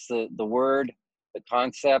honest. The word, the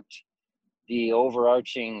concept, the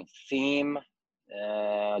overarching theme.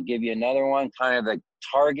 I'll give you another one, kind of the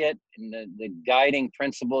target and the guiding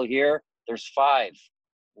principle here. There's 5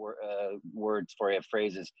 words for you,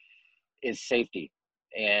 phrases, is safety.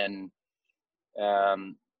 And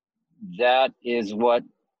that is what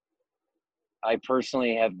I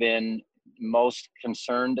personally have been most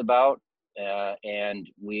concerned about. And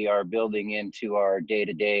we are building into our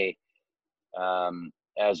day-to-day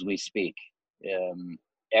as we speak.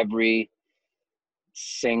 Every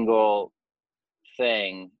single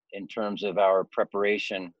thing in terms of our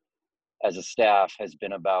preparation as a staff has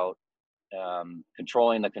been about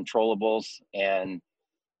controlling the controllables and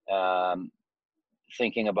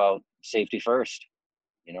thinking about safety first,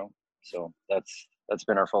 so that's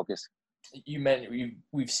been our focus.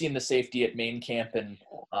 We've seen the safety at main camp, and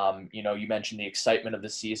you mentioned the excitement of the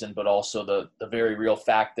season, but also the very real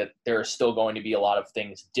fact that there are still going to be a lot of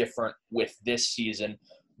things different with this season.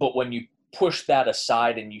 But when you push that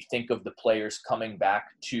aside and you think of the players coming back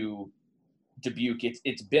to Dubuque,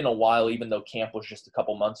 it's been a while, even though camp was just a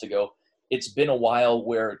couple months ago. It's been a while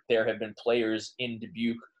where there have been players in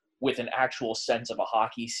Dubuque with an actual sense of a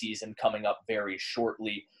hockey season coming up very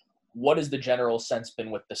shortly. What has the general sense been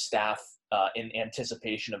with the staff in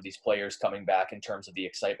anticipation of these players coming back in terms of the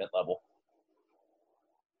excitement level?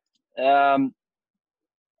 I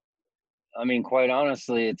mean, quite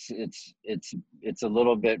honestly, it's a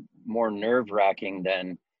little bit more nerve-wracking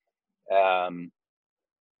than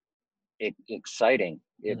exciting.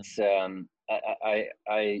 It's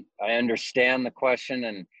I understand the question,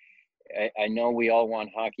 and I know we all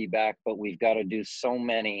want hockey back, but we've got to do so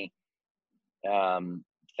many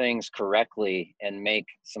things correctly and make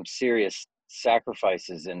some serious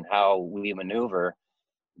sacrifices in how we maneuver,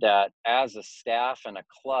 that as a staff and a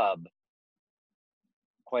club,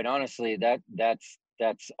 quite honestly,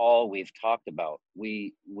 that's all we've talked about.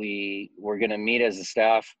 We're going to meet as a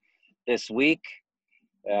staff this week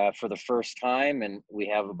for the first time, and we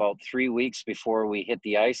have about 3 weeks before we hit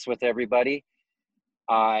the ice with everybody.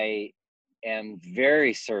 I am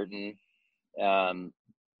very certain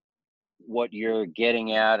what you're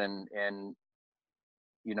getting at, and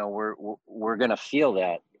we're going to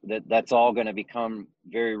feel that's all going to become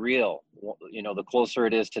very real. The closer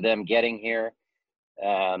it is to them getting here,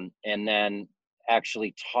 and then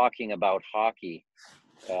actually talking about hockey,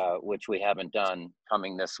 which we haven't done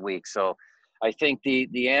coming this week. So I think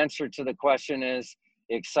the answer to the question is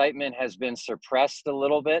excitement has been suppressed a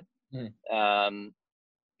little bit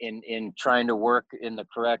in trying to work in the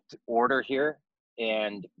correct order here.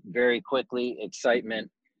 And very quickly,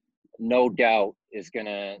 excitement, no doubt, is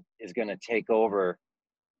gonna take over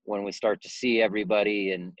when we start to see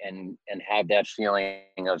everybody and have that feeling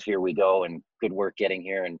of here we go and good work getting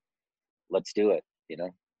here and let's do it.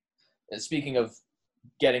 And speaking of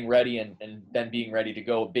getting ready and then being ready to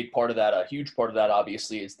go, a huge part of that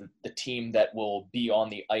obviously is the team that will be on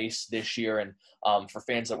the ice this year. And for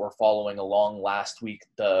fans that were following along last week,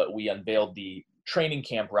 we unveiled the training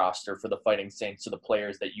camp roster for the Fighting Saints. So the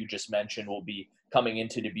players that you just mentioned will be coming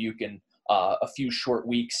into Dubuque in a few short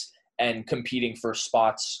weeks and competing for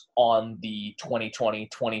spots on the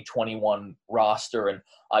 2020-2021 roster. And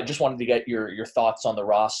I just wanted to get your thoughts on the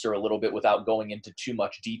roster a little bit without going into too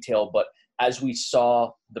much detail. But as we saw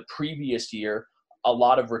the previous year, a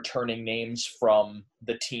lot of returning names from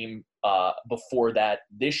the team before that.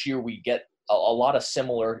 This year we get a lot of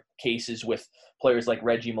similar cases with players like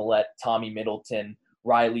Reggie Millette, Tommy Middleton,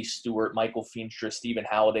 Riley Stewart, Michael Feenstra, Stephen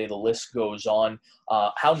Halliday, the list goes on.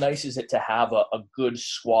 How nice is it to have a good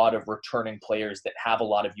squad of returning players that have a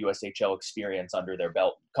lot of USHL experience under their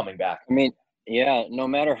belt coming back? I mean, yeah, no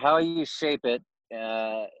matter how you shape it,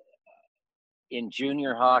 in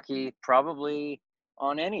junior hockey, probably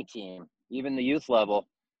on any team, even the youth level,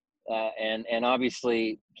 and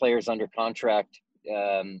obviously players under contract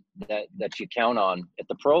that you count on at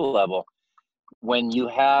the pro level, when you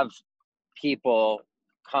have people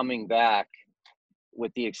coming back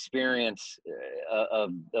with the experience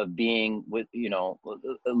of being with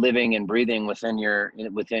living and breathing within your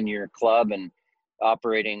club and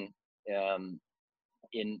operating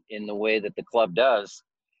in the way that the club does,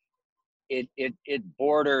 it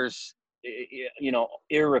borders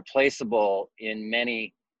irreplaceable in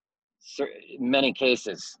many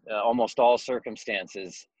cases, almost all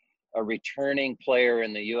circumstances. A returning player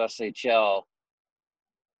in the USHL,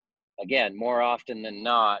 again, more often than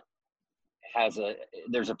not,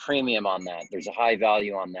 there's a premium on that. There's a high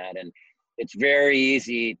value on that. And it's very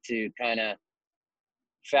easy to kind of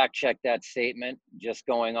fact check that statement just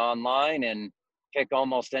going online and pick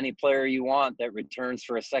almost any player you want that returns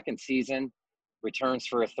for a second season, returns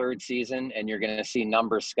for a third season, and you're going to see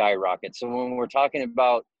numbers skyrocket. So when we're talking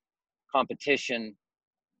about competition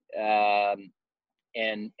and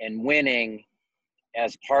winning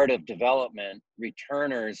as part of development,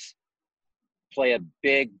 returners play a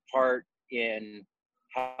big part in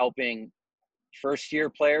helping first-year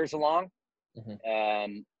players along.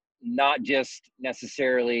 Not just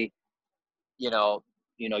necessarily, you don't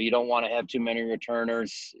want to have too many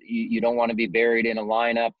returners. You don't want to be buried in a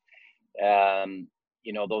lineup.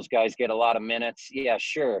 Those guys get a lot of minutes. Yeah,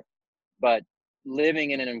 sure. But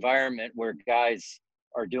living in an environment where guys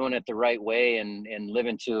are doing it the right way and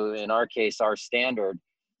living to, in our case, our standard,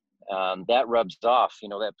 that rubs off.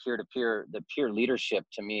 That the peer leadership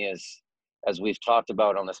to me is, as we've talked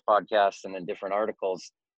about on this podcast and in different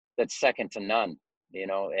articles, that's second to none.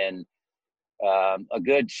 And a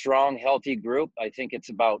good, strong, healthy group. I think it's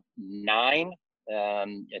about 9. I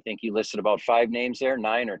think you listed about 5 names there,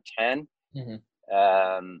 9 or 10,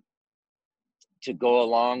 to go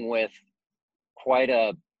along with quite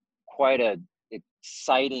a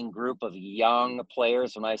exciting group of young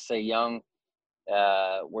players. When I say young,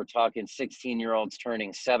 we're talking 16-year-olds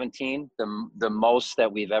turning 17, the most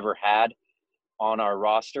that we've ever had on our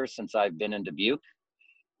roster since I've been in Dubuque.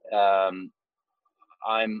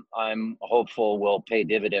 I'm hopeful will pay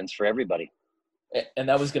dividends for everybody. And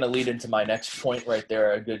that was going to lead into my next point right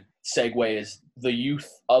there. A good segue is the youth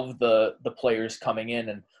of the players coming in,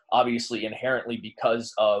 and obviously inherently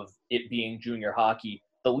because of it being junior hockey,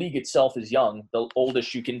 the league itself is young. The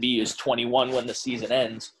oldest you can be is 21 when the season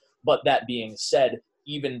ends. But that being said,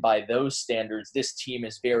 even by those standards, this team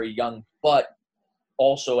is very young, but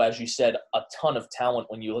also, as you said, a ton of talent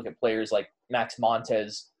when you look at players like Max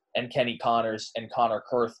Montez and Kenny Connors and Connor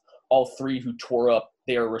Kurth, all 3 who tore up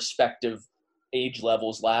their respective age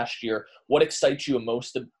levels last year. What excites you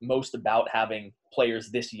most about having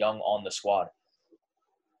players this young on the squad?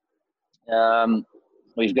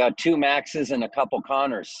 We've got 2 Maxes and a couple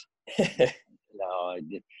Connors. No,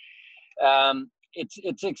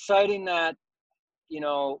 it's exciting that they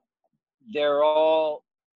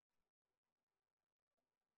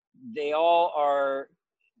all are,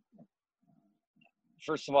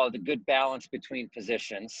 first of all, the good balance between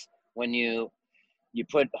positions. When you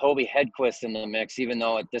put Hobie Hedquist in the mix, even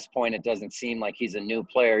though at this point it doesn't seem like he's a new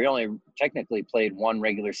player. He only technically played 1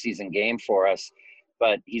 regular season game for us,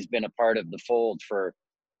 but he's been a part of the fold for,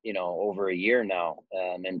 over a year now,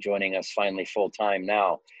 and joining us finally full time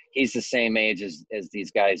now. He's the same age as these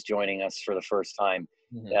guys joining us for the first time.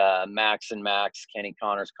 Max, Kenny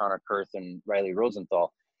Connors, Connor Kurth, and Riley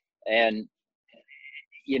Rosenthal. And,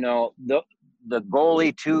 the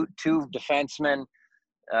goalie, two defensemen,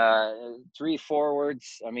 3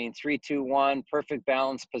 forwards, 3-2-1, perfect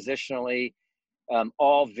balance positionally,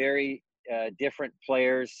 all very different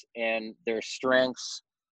players, and their strengths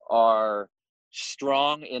are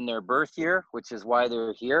strong in their birth year, which is why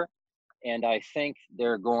they're here. And I think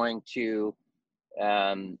they're going to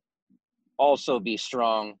also be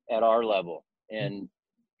strong at our level. And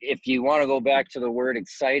if you want to go back to the word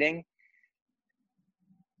exciting,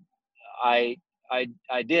 I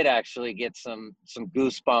did actually get some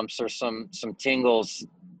goosebumps or some tingles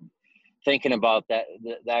thinking about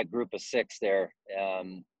that group of 6 there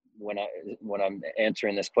when I'm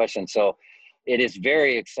answering this question. So it is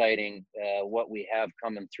very exciting what we have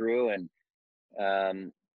coming through,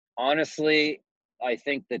 and honestly, I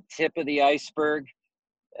think the tip of the iceberg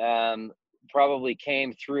probably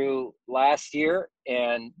came through last year,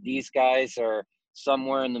 and these guys are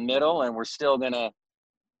somewhere in the middle, and we're still gonna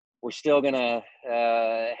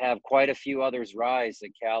have quite a few others rise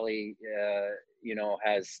that Cali,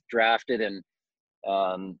 has drafted, and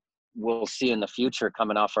we'll see in the future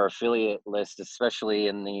coming off our affiliate list, especially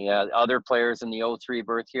in the other players in the 03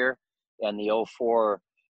 birth year, and the 04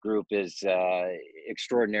 group is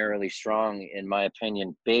extraordinarily strong, in my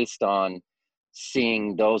opinion, based on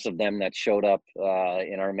seeing those of them that showed up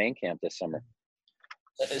in our main camp this summer.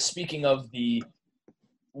 Speaking of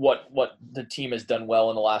what the team has done well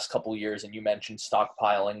in the last couple of years, and you mentioned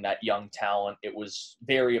stockpiling that young talent, it was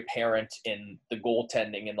very apparent in the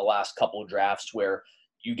goaltending in the last couple of drafts, where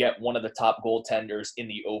you get one of the top goaltenders in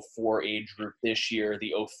the 04 age group this year,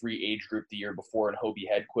 the 03 age group the year before, and Hobie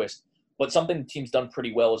Hedquist. But something the team's done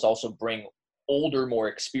pretty well is also bring older, more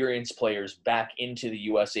experienced players back into the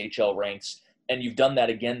USHL ranks. And you've done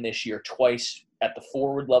that again this year twice at the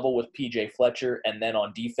forward level with PJ Fletcher, and then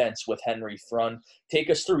on defense with Henry Thrun.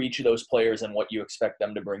 Take us through each of those players and what you expect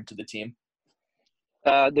them to bring to the team.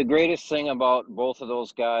 The greatest thing about both of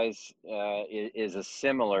those guys is a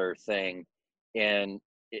similar thing, and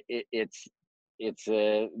it's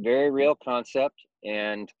a very real concept,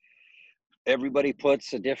 and everybody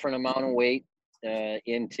puts a different amount of weight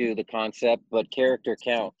into the concept, but character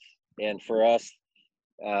counts. And for us,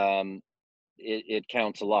 it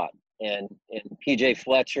counts a lot. And PJ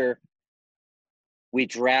Fletcher, we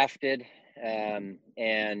drafted,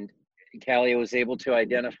 and Callie was able to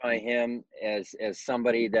identify him as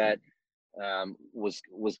somebody that was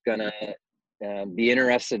gonna be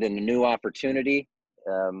interested in a new opportunity,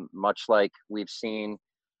 much like we've seen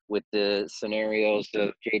with the scenarios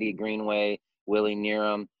of JD Greenway, Willie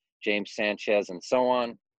Nerum, James Sanchez, and so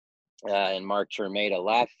on, and Mark Termeda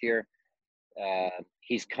last year.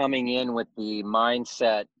 he's coming in with the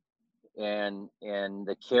mindset and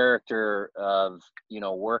the character of,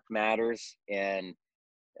 work matters and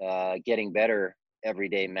getting better every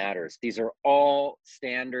day matters. These are all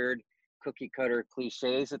standard cookie cutter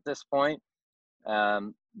cliches at this point.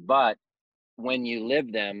 But when you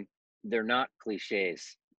live them, they're not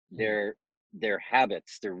cliches. They're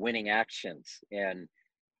habits, they're winning actions. And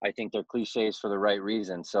I think they're cliches for the right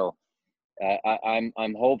reason. So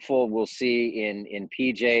I'm hopeful we'll see in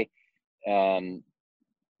PJ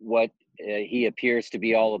what he appears to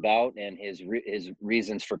be all about, and his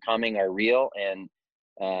reasons for coming are real. And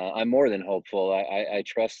I'm more than hopeful. I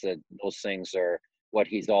trust that those things are what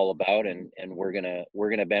he's all about, and we're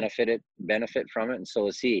gonna benefit from it, and so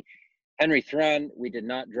is he. Henry Thrun, we did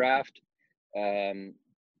not draft.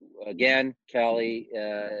 Again, Callie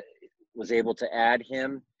was able to add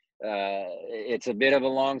him. It's a bit of a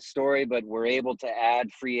long story, but we're able to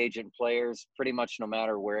add free agent players pretty much no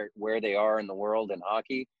matter where they are in the world in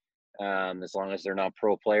hockey, as long as they're not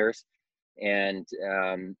pro players. And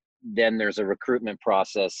then there's a recruitment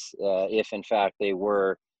process if in fact they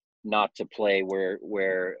were not to play where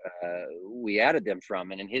we added them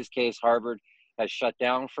from. And in his case, Harvard has shut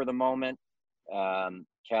down for the moment.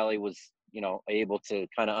 Callie was, able to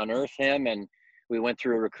kind of unearth him, and we went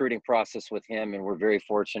through a recruiting process with him, and we're very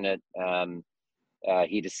fortunate.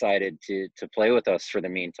 He decided to play with us for the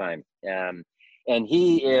meantime. And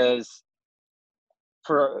he is,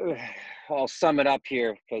 I'll sum it up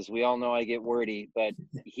here because we all know I get wordy, but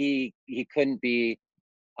he couldn't be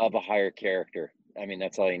of a higher character. I mean,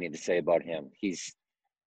 that's all you need to say about him. He's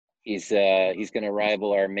going to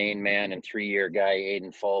rival our main man and 3-year guy,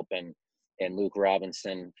 Aiden Fulp, and Luke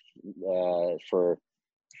Robinson for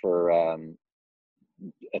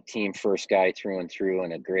a team first guy through and through,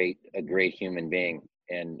 and a great human being.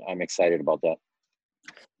 And I'm excited about that.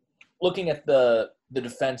 Looking at the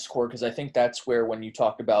defense core, because I think that's where, when you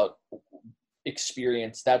talk about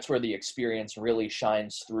experience, that's where the experience really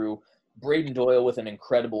shines through. Braden Doyle with an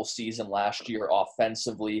incredible season last year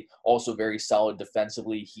offensively, also very solid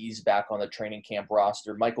defensively. He's back on the training camp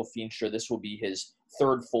roster. Michael Feenstra, this will be his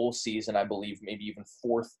 3rd full season, I believe, maybe even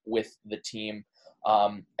 4th with the team.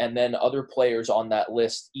 And then other players on that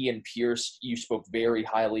list, Ian Pierce, you spoke very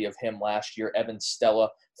highly of him last year. Evan Stella,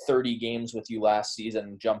 30 games with you last season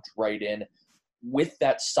and jumped right in. With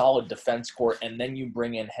that solid defense core, and then you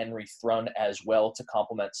bring in Henry Thrun as well to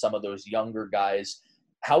complement some of those younger guys.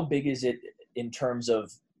 How big is it in terms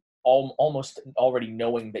of almost already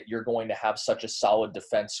knowing that you're going to have such a solid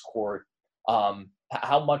defense core?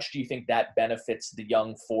 How much do you think that benefits the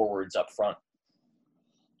young forwards up front?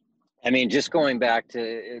 I mean, just going back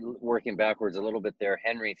to working backwards a little bit there,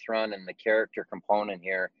 Henry Thrun and the character component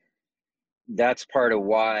here, that's part of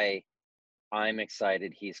why I'm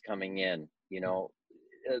excited he's coming in.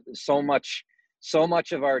 So much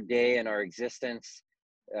of our day and our existence,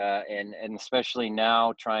 and especially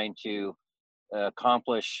now trying to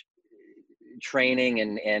accomplish training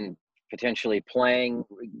and potentially playing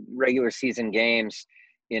regular season games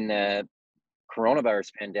in the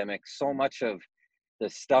coronavirus pandemic, so much of the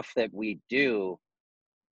stuff that we do,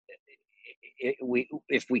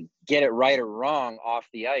 if we get it right or wrong off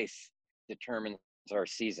the ice, determines our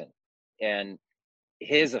season. And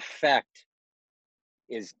his effect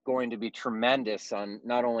is going to be tremendous on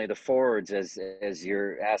not only the forwards as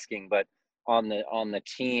you're asking, but on the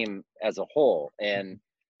team as a whole. And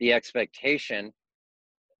the expectation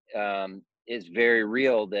is very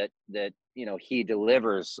real that he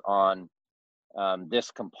delivers on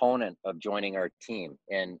this component of joining our team.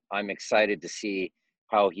 And I'm excited to see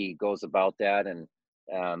how he goes about that, and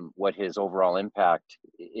what his overall impact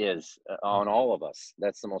is on all of us.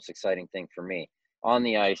 That's the most exciting thing for me. On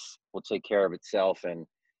the ice will take care of itself and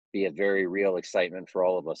be a very real excitement for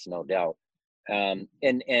all of us, no doubt. And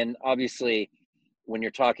obviously, when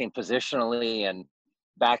you're talking positionally and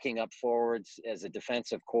backing up forwards as a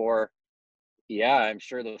defensive core, yeah, I'm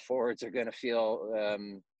sure the forwards are going to feel,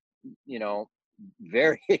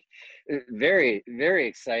 very, very, very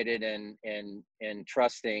excited and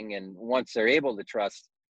trusting. And once they're able to trust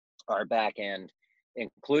our back end,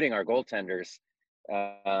 including our goaltenders,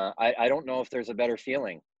 I don't know if there's a better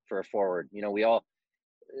feeling for a forward. We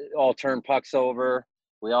all turn pucks over.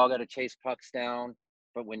 We all got to chase pucks down.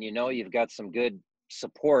 But when you've got some good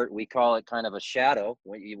support, we call it kind of a shadow.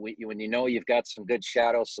 When you've got some good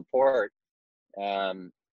shadow support,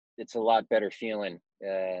 it's a lot better feeling,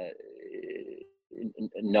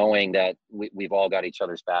 knowing that we've all got each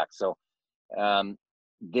other's back. So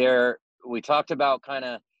we talked about kind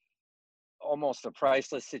of almost a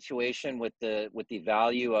priceless situation with the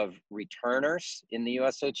value of returners in the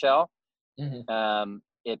USHL.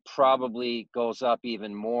 It probably goes up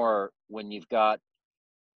even more when you've got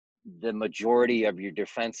the majority of your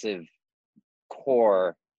defensive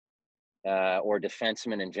core or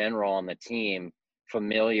defensemen in general on the team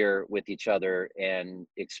familiar with each other and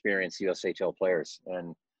experienced USHL players.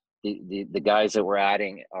 And the guys that we're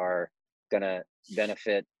adding are going to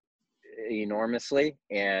benefit enormously,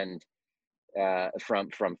 and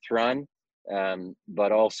from Thrun,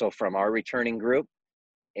 but also from our returning group.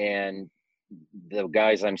 And the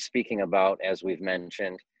guys I'm speaking about, as we've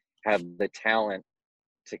mentioned, have the talent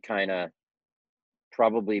to kind of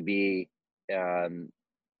probably be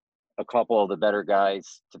a couple of the better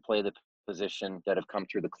guys to play the position that have come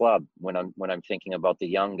through the club when I'm thinking about the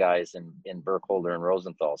young guys in Burkholder and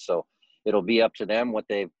Rosenthal. So it'll be up to them what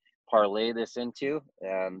they parlay this into,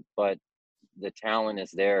 but the talent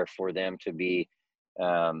is there for them to be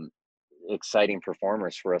exciting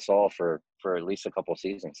performers for us all for at least a couple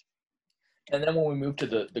seasons. And then when we move to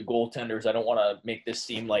the goaltenders, I don't want to make this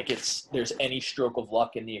seem like there's any stroke of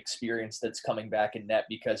luck in the experience that's coming back in net,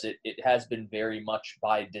 because it has been very much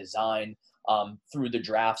by design through the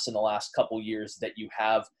drafts in the last couple years that you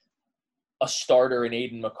have a starter in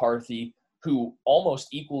Aiden McCarthy, who almost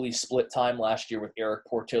equally split time last year with Eric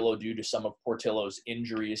Portillo due to some of Portillo's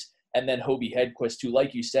injuries, and then Hobie Hedquist, who,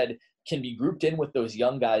 like you said, can be grouped in with those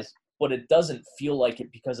young guys, but it doesn't feel like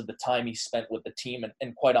it because of the time he spent with the team,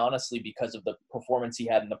 and quite honestly, because of the performance he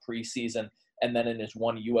had in the preseason and then in his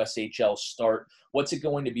one USHL start. What's it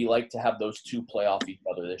going to be like to have those two play off each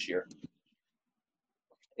other this year?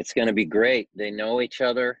 It's going to be great. They know each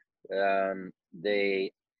other. They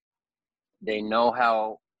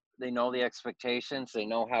know the expectations. They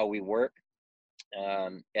know how we work,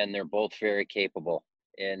 and they're both very capable.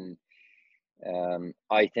 And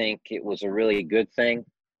I think it was a really good thing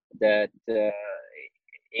that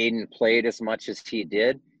Aiden played as much as he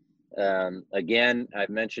did. Again, I've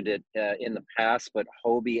mentioned it in the past, but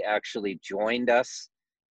Hobie actually joined us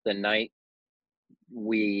the night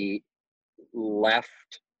we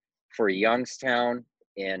left for Youngstown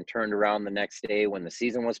and turned around the next day when the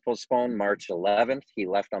season was postponed, March 11th. He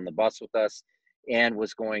left on the bus with us and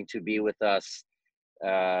was going to be with us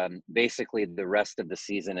basically the rest of the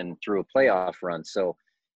season and through a playoff run. So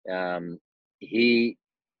he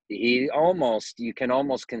almost, you can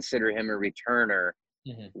almost consider him a returner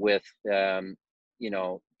with,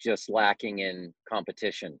 just lacking in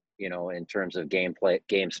competition, in terms of games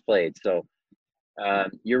played. So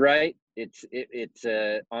you're right. It's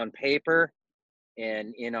on paper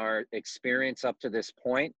and in our experience up to this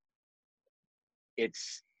point,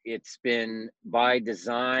 it's been by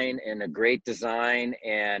design and a great design,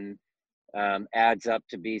 and adds up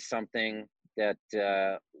to be something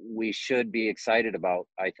that we should be excited about,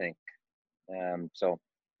 I think. So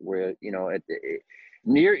we're, you're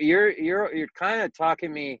kind of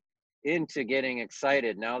talking me into getting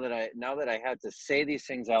excited now that I had to say these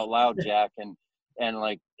things out loud, Jack, and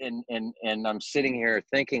I'm sitting here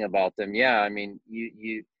thinking about them. Yeah, I mean,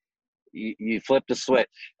 you flipped a switch.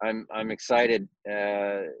 I'm excited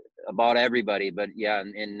about everybody, but yeah,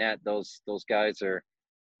 in net, those guys are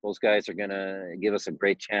gonna give us a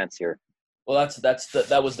great chance here. Well,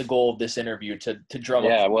 that was the goal of this interview, to drum up.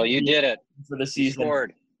 Yeah, well, you did it for the season. You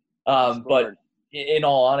scored. But in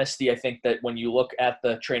all honesty, I think that when you look at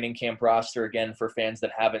the training camp roster, again, for fans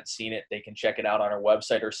that haven't seen it, they can check it out on our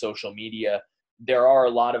website or social media. There are a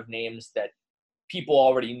lot of names that people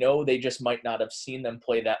already know. They just might not have seen them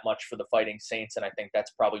play that much for the Fighting Saints, and I think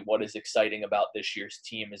that's probably what is exciting about this year's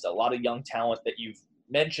team, is a lot of young talent that you've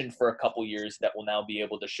mentioned for a couple years that will now be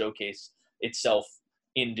able to showcase itself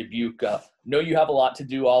in Dubuque. Know you have a lot to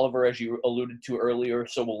do, Oliver, as you alluded to earlier,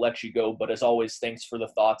 so we'll let you go. But as always, thanks for the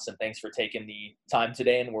thoughts and thanks for taking the time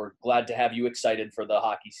today, and we're glad to have you excited for the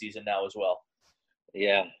hockey season now as well.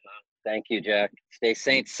 Yeah, thank you, Jack. Stay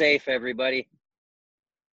Saints safe, everybody.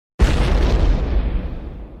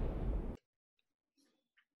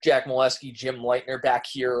 Jack Milewski, Jim Leitner back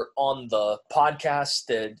here on the podcast.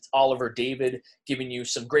 It's Oliver David giving you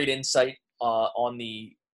some great insight on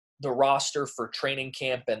the roster for training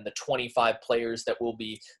camp and the 25 players that will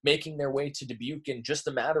be making their way to Dubuque in just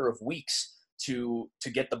a matter of weeks to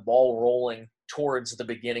get the ball rolling towards the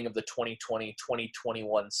beginning of the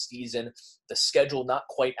 2020-2021 season. The schedule not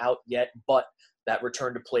quite out yet, but that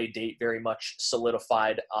return to play date very much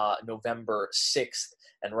solidified November 6th.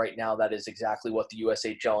 And right now that is exactly what the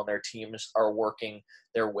USHL and their teams are working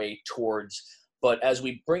their way towards. But as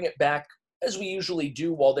we bring it back, as we usually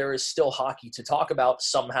do, while there is still hockey to talk about,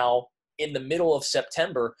 somehow in the middle of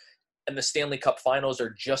September, and the Stanley Cup Finals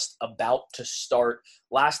are just about to start.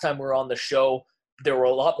 Last time we were on the show, there were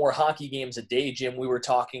a lot more hockey games a day, Jim. We were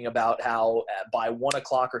talking about how by 1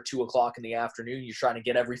 o'clock or 2 o'clock in the afternoon, you're trying to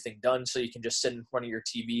get everything done so you can just sit in front of your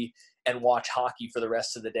TV and watch hockey for the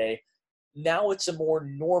rest of the day. Now it's a more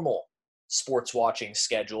normal sports watching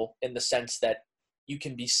schedule in the sense that you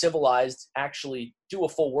can be civilized, actually do a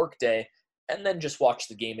full work day, and then just watch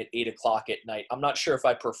the game at 8 o'clock at night. I'm not sure if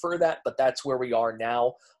I prefer that, but that's where we are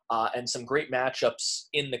now. And some great matchups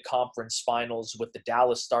in the conference finals with the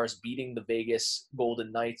Dallas Stars beating the Vegas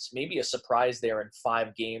Golden Knights. Maybe a surprise there in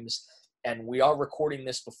 5 games. And we are recording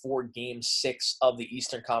this before Game 6 of the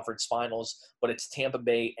Eastern Conference Finals, but it's Tampa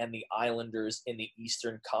Bay and the Islanders in the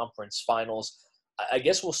Eastern Conference Finals. I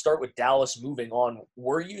guess we'll start with Dallas moving on.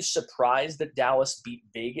 Were you surprised that Dallas beat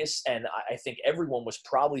Vegas? And I think everyone was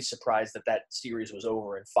probably surprised that that series was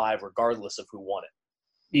over in 5, regardless of who won it.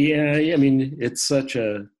 Yeah, I mean, it's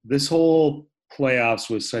this whole playoffs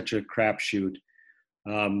was such a crapshoot.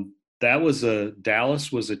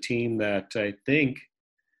 Dallas was a team that I think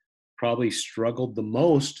probably struggled the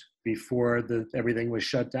most before everything was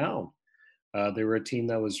shut down. They were a team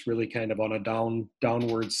that was really kind of on a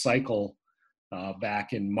downward cycle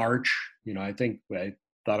back in March. I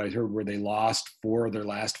thought I heard where they lost 4 of their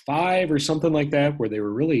last 5 or something like that, where they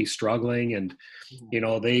were really struggling. And,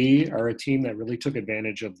 they are a team that really took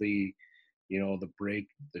advantage of the break,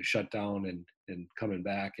 the shutdown and coming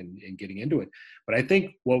back and getting into it. But I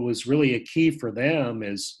think what was really a key for them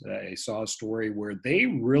is I saw a story where they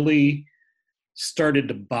really started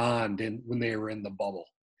to bond when they were in the bubble.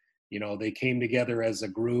 They came together as a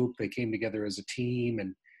group, they came together as a team,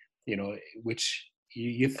 and, which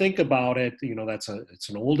you think about it, it's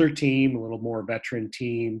an older team, a little more veteran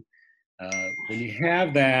team. When you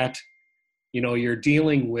have that, you're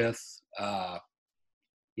dealing with,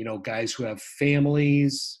 guys who have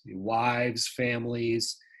families, wives,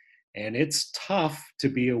 families, and it's tough to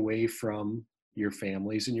be away from your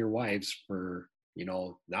families and your wives for,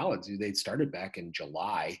 now they started back in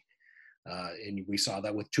July. And we saw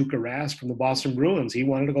that with Tuukka Rask from the Boston Bruins. He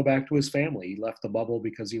wanted to go back to his family. He left the bubble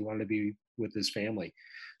because he wanted to be with his family.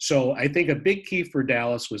 So I think a big key for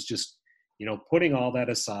Dallas was just, putting all that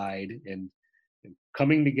aside and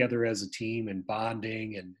coming together as a team and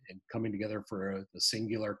bonding and coming together for a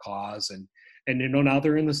singular cause. And now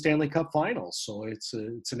they're in the Stanley Cup Finals. So it's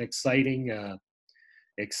an exciting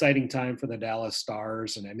time for the Dallas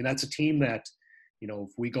Stars. And I mean, that's a team that, if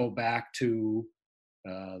we go back to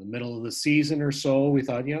the middle of the season or so, we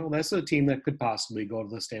thought, that's a team that could possibly go to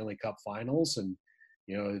the Stanley Cup Finals. And,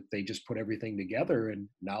 if they just put everything together, and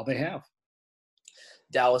now they have.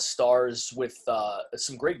 Dallas Stars with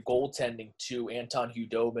some great goaltending too. Anton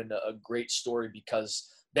Hudobin, a great story because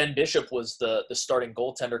Ben Bishop was the starting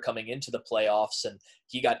goaltender coming into the playoffs, and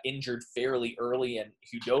he got injured fairly early, and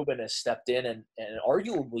Hudobin has stepped in and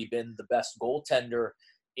arguably been the best goaltender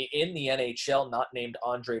in the NHL, not named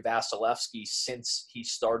Andrei Vasilevsky, since he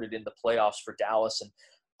started in the playoffs for Dallas. And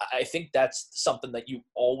I think that's something that you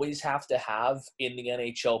always have to have in the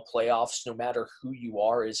NHL playoffs, no matter who you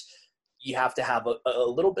are, is you have to have a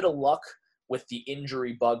little bit of luck with the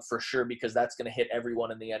injury bug for sure, because that's going to hit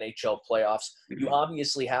everyone in the NHL playoffs. You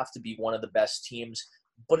obviously have to be one of the best teams,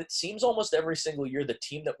 but it seems almost every single year the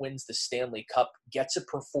team that wins the Stanley Cup gets a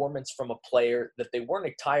performance from a player that they weren't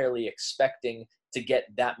entirely expecting to get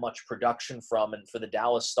that much production from. And for the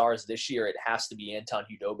Dallas Stars this year, it has to be Anton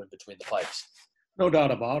Hudobin between the pipes. No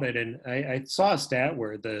doubt about it. And I saw a stat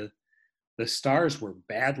where the Stars were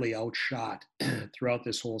badly outshot throughout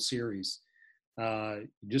this whole series. Every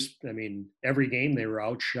game they were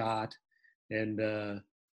outshot, and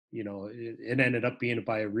it ended up being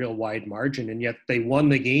by a real wide margin, and yet they won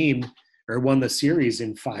the series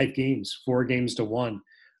in 5 games, 4 games to 1.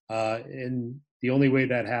 And the only way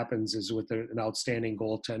that happens is with an outstanding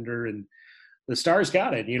goaltender, and the Stars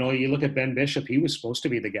got it. You look at Ben Bishop; he was supposed to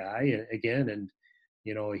be the guy again, and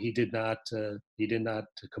he did not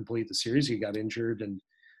complete the series. He got injured, and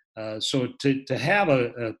so to have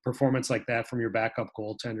a performance like that from your backup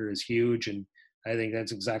goaltender is huge. And I think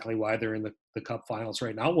that's exactly why they're in the Cup Finals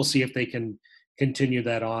right now. We'll see if they can continue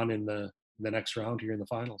that on in the next round here in the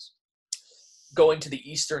finals. Going to the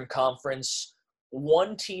Eastern Conference,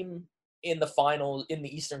 one team in the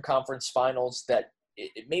Eastern Conference Finals that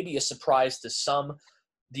it may be a surprise to some.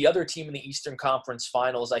 The other team in the Eastern Conference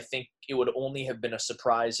Finals, I think it would only have been a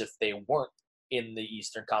surprise if they weren't in the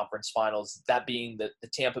Eastern Conference Finals, that being the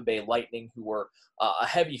Tampa Bay Lightning, who were a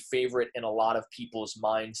heavy favorite in a lot of people's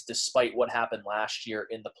minds, despite what happened last year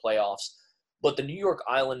in the playoffs. But the New York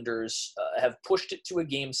Islanders have pushed it to a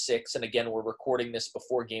Game 6, and again, we're recording this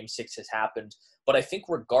before Game 6 has happened. But I think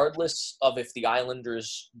regardless of if the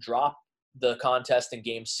Islanders drop the contest in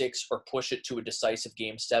Game 6 or push it to a decisive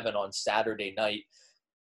Game 7 on Saturday night.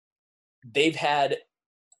 They've had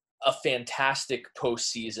a fantastic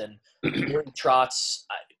postseason. Barry Trotz,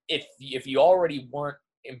 if you already weren't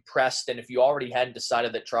impressed and if you already hadn't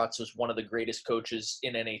decided that Trotz was one of the greatest coaches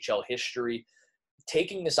in NHL history,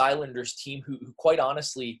 taking this Islanders team who quite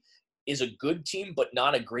honestly is a good team but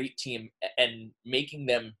not a great team and making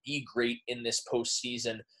them be great in this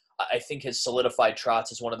postseason, I think has solidified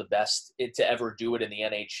Trotz as one of the best to ever do it in the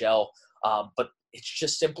NHL. But it's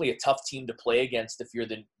just simply a tough team to play against if you're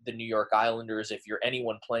the New York Islanders, if you're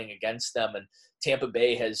anyone playing against them. And Tampa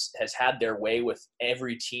Bay has had their way with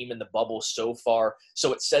every team in the bubble so far.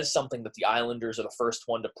 So it says something that the Islanders are the first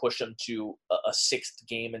one to push them to a sixth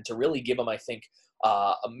game and to really give them, I think,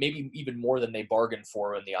 maybe even more than they bargained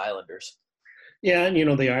for in the Islanders. Yeah, and,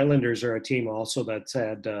 the Islanders are a team also that's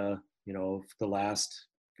had, the last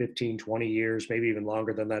 15, 20 years, maybe even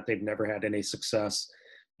longer than that, they've never had any success.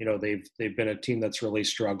 They've been a team that's really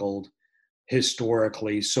struggled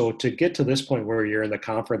historically. So to get to this point where you're in the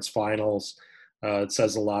conference finals, it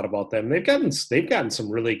says a lot about them. They've gotten some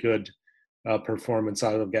really good performance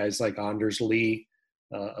out of guys like Anders Lee,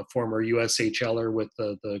 a former USHLer with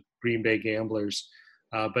the Green Bay Gamblers.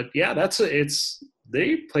 But yeah,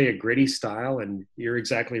 they play a gritty style, and you're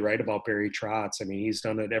exactly right about Barry Trotz. I mean, he's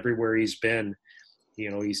done it everywhere he's been.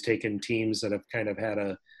 He's taken teams that have kind of had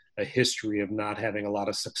a history of not having a lot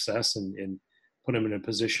of success and put them in a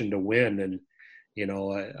position to win. And,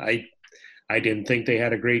 I didn't think they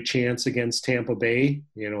had a great chance against Tampa Bay,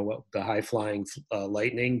 the high-flying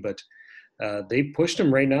Lightning, but they pushed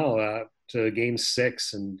them right now to Game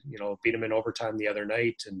 6 and, beat them in overtime the other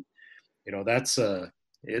night. And,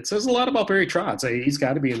 it says a lot about Barry Trotz. He's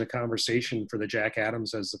got to be in the conversation for the Jack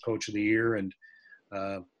Adams as the coach of the year, and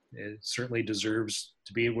it certainly deserves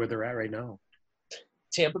to be where they're at right now.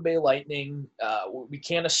 Tampa Bay Lightning, we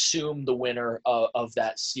can't assume the winner of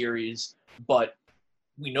that series, but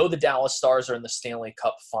we know the Dallas Stars are in the Stanley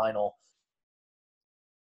Cup final.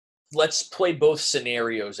 Let's play both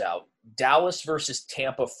scenarios out. Dallas versus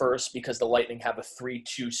Tampa first, because the Lightning have a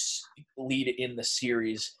 3-2 lead in the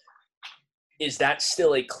series. Is that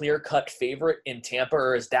still a clear-cut favorite in Tampa,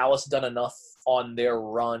 or has Dallas done enough on their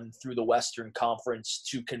run through the Western Conference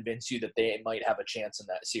to convince you that they might have a chance in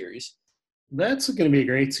that series? That's going to be a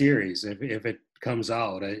great series if it comes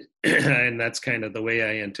out. And that's kind of the way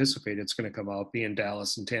I anticipate it's going to come out, being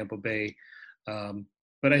Dallas and Tampa Bay.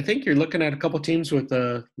 But I think you're looking at a couple teams with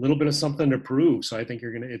a little bit of something to prove. So I think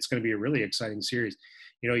it's going to be a really exciting series.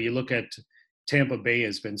 You look at Tampa Bay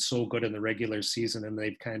has been so good in the regular season, and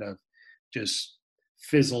they've kind of just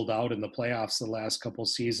fizzled out in the playoffs the last couple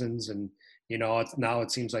seasons. And, now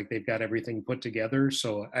it seems like they've got everything put together.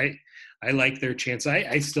 So I like their chance.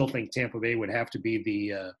 I still think Tampa Bay would have to be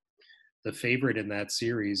the favorite in that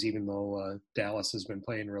series, even though Dallas has been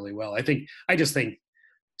playing really well. I just think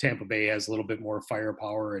Tampa Bay has a little bit more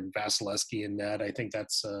firepower, and Milewski in that. I think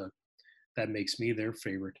that makes me their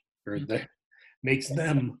favorite, or that makes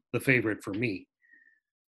them the favorite for me.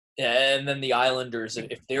 Yeah, and then the Islanders,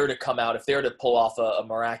 if they were to come out, if they were to pull off a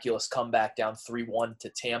miraculous comeback down 3-1 to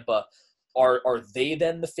Tampa, are they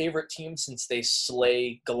then the favorite team since they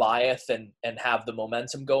slay Goliath and have the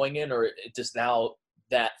momentum going in, or does now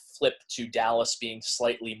that flip to Dallas being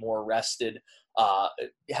slightly more rested,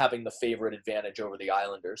 having the favorite advantage over the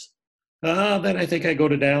Islanders? Then I think I go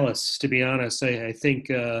to Dallas, to be honest. I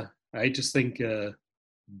just think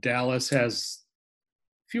Dallas has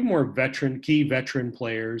a few more key veteran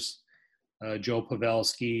players. Joe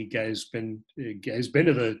Pavelski, guy's been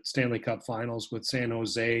to the Stanley Cup Finals with San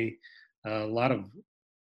Jose. A lot of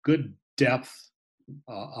good depth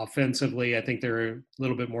offensively. I think they're a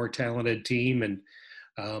little bit more talented team, and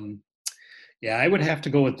I would have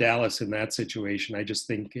to go with Dallas in that situation. I just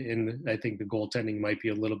think I think the goaltending might be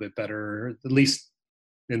a little bit better, at least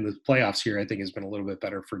in the playoffs here. I think has been a little bit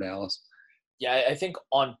better for Dallas. Yeah, I think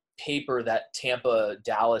on paper that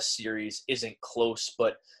Tampa-Dallas series isn't close,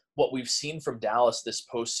 but what we've seen from Dallas this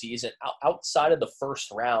postseason, outside of the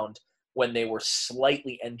first round, when they were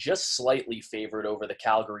slightly favored over the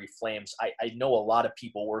Calgary Flames, I know a lot of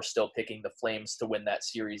people were still picking the Flames to win that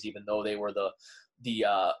series, even though they were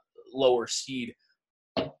the lower seed.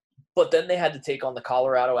 But then they had to take on the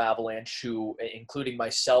Colorado Avalanche, who, including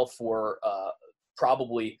myself, were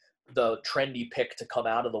probably the trendy pick to come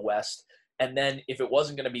out of the West. And then if it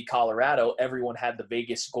wasn't going to be Colorado, everyone had the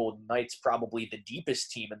Vegas Golden Knights, probably the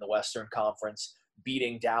deepest team in the Western Conference,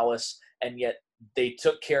 beating Dallas. And yet they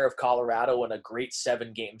took care of Colorado in a great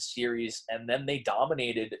 7-game series. And then they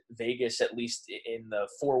dominated Vegas, at least in the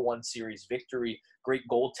 4-1 series victory. Great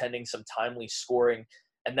goaltending, some timely scoring.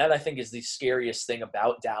 And that, I think, is the scariest thing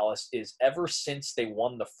about Dallas is ever since they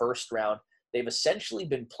won the first round, they've essentially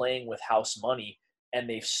been playing with house money, and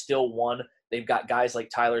they've still won. They've got guys like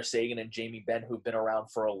Tyler Seguin and Jamie Benn who've been around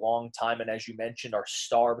for a long time, and as you mentioned, are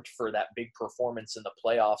starved for that big performance in the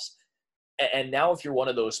playoffs. And now if you're one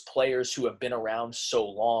of those players who have been around so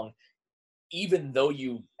long, even though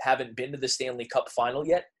you haven't been to the Stanley Cup final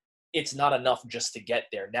yet, it's not enough just to get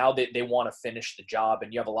there. Now they want to finish the job,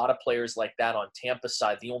 and you have a lot of players like that on Tampa's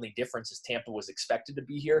side. The only difference is Tampa was expected to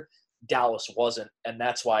be here. Dallas wasn't, and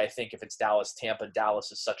that's why I think if it's Dallas-Tampa,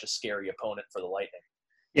 Dallas is such a scary opponent for the Lightning.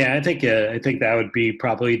 Yeah, I think that would be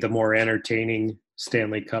probably the more entertaining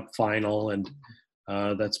Stanley Cup final, and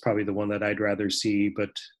that's probably the one that I'd rather see. But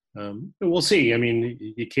we'll see. I mean,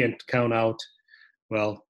 you can't count out.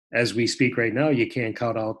 Well, as we speak right now, you can't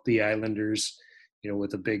count out the Islanders,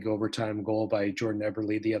 with a big overtime goal by Jordan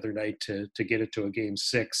Eberle the other night to get it to a game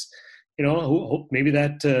 6. Maybe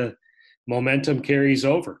that momentum carries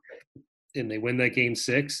over, and they win that game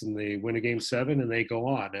 6, and they win a game 7, and they go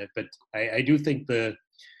on. But I do think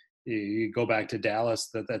you go back to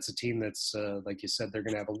Dallas, that's a team that's, like you said, they're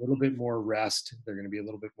going to have a little bit more rest. They're going to be a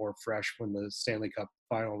little bit more fresh when the Stanley Cup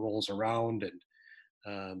final rolls around.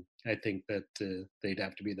 And I think that they'd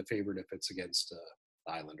have to be the favorite if it's against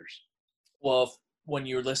the Islanders. Well, when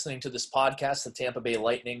you're listening to this podcast, the Tampa Bay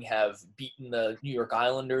Lightning have beaten the New York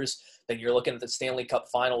Islanders, then you're looking at the Stanley Cup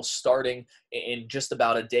Finals starting in just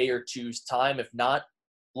about a day or two's time. If not,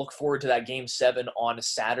 look forward to that Game 7 on a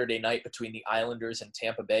Saturday night between the Islanders and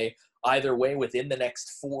Tampa Bay. Either way, within the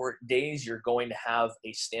next 4 days, you're going to have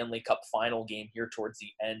a Stanley Cup Final game here towards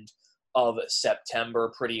the end of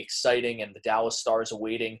September. Pretty exciting, and the Dallas Stars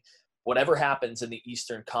awaiting whatever happens in the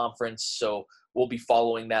Eastern Conference. So we'll be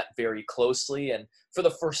following that very closely. And for the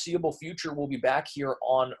foreseeable future, we'll be back here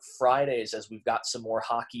on Fridays as we've got some more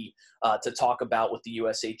hockey to talk about with the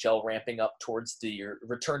USHL ramping up towards the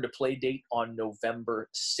return to play date on November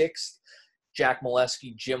 6th. Jack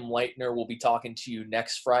Milewski, Jim Leitner will be talking to you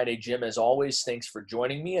next Friday. Jim, as always, thanks for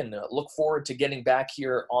joining me, and look forward to getting back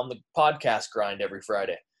here on the podcast grind every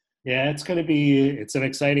Friday. Yeah, it's an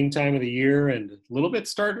exciting time of the year, and a little bit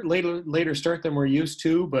later start than we're used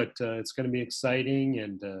to, but it's going to be exciting,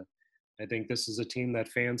 and I think this is a team that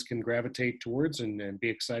fans can gravitate towards and be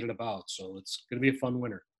excited about. So it's going to be a fun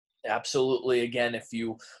winter. Absolutely. Again, if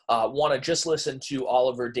you want to just listen to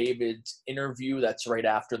Oliver David's interview, that's right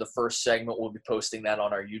after the first segment. We'll be posting that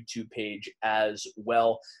on our YouTube page as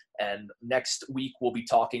well. And next week, we'll be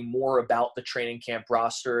talking more about the training camp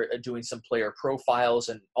roster, doing some player profiles,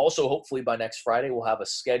 and also hopefully by next Friday, we'll have a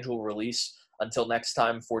schedule release. Until next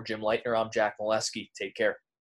time, for Jim Leitner, I'm Jack Milewski. Take care.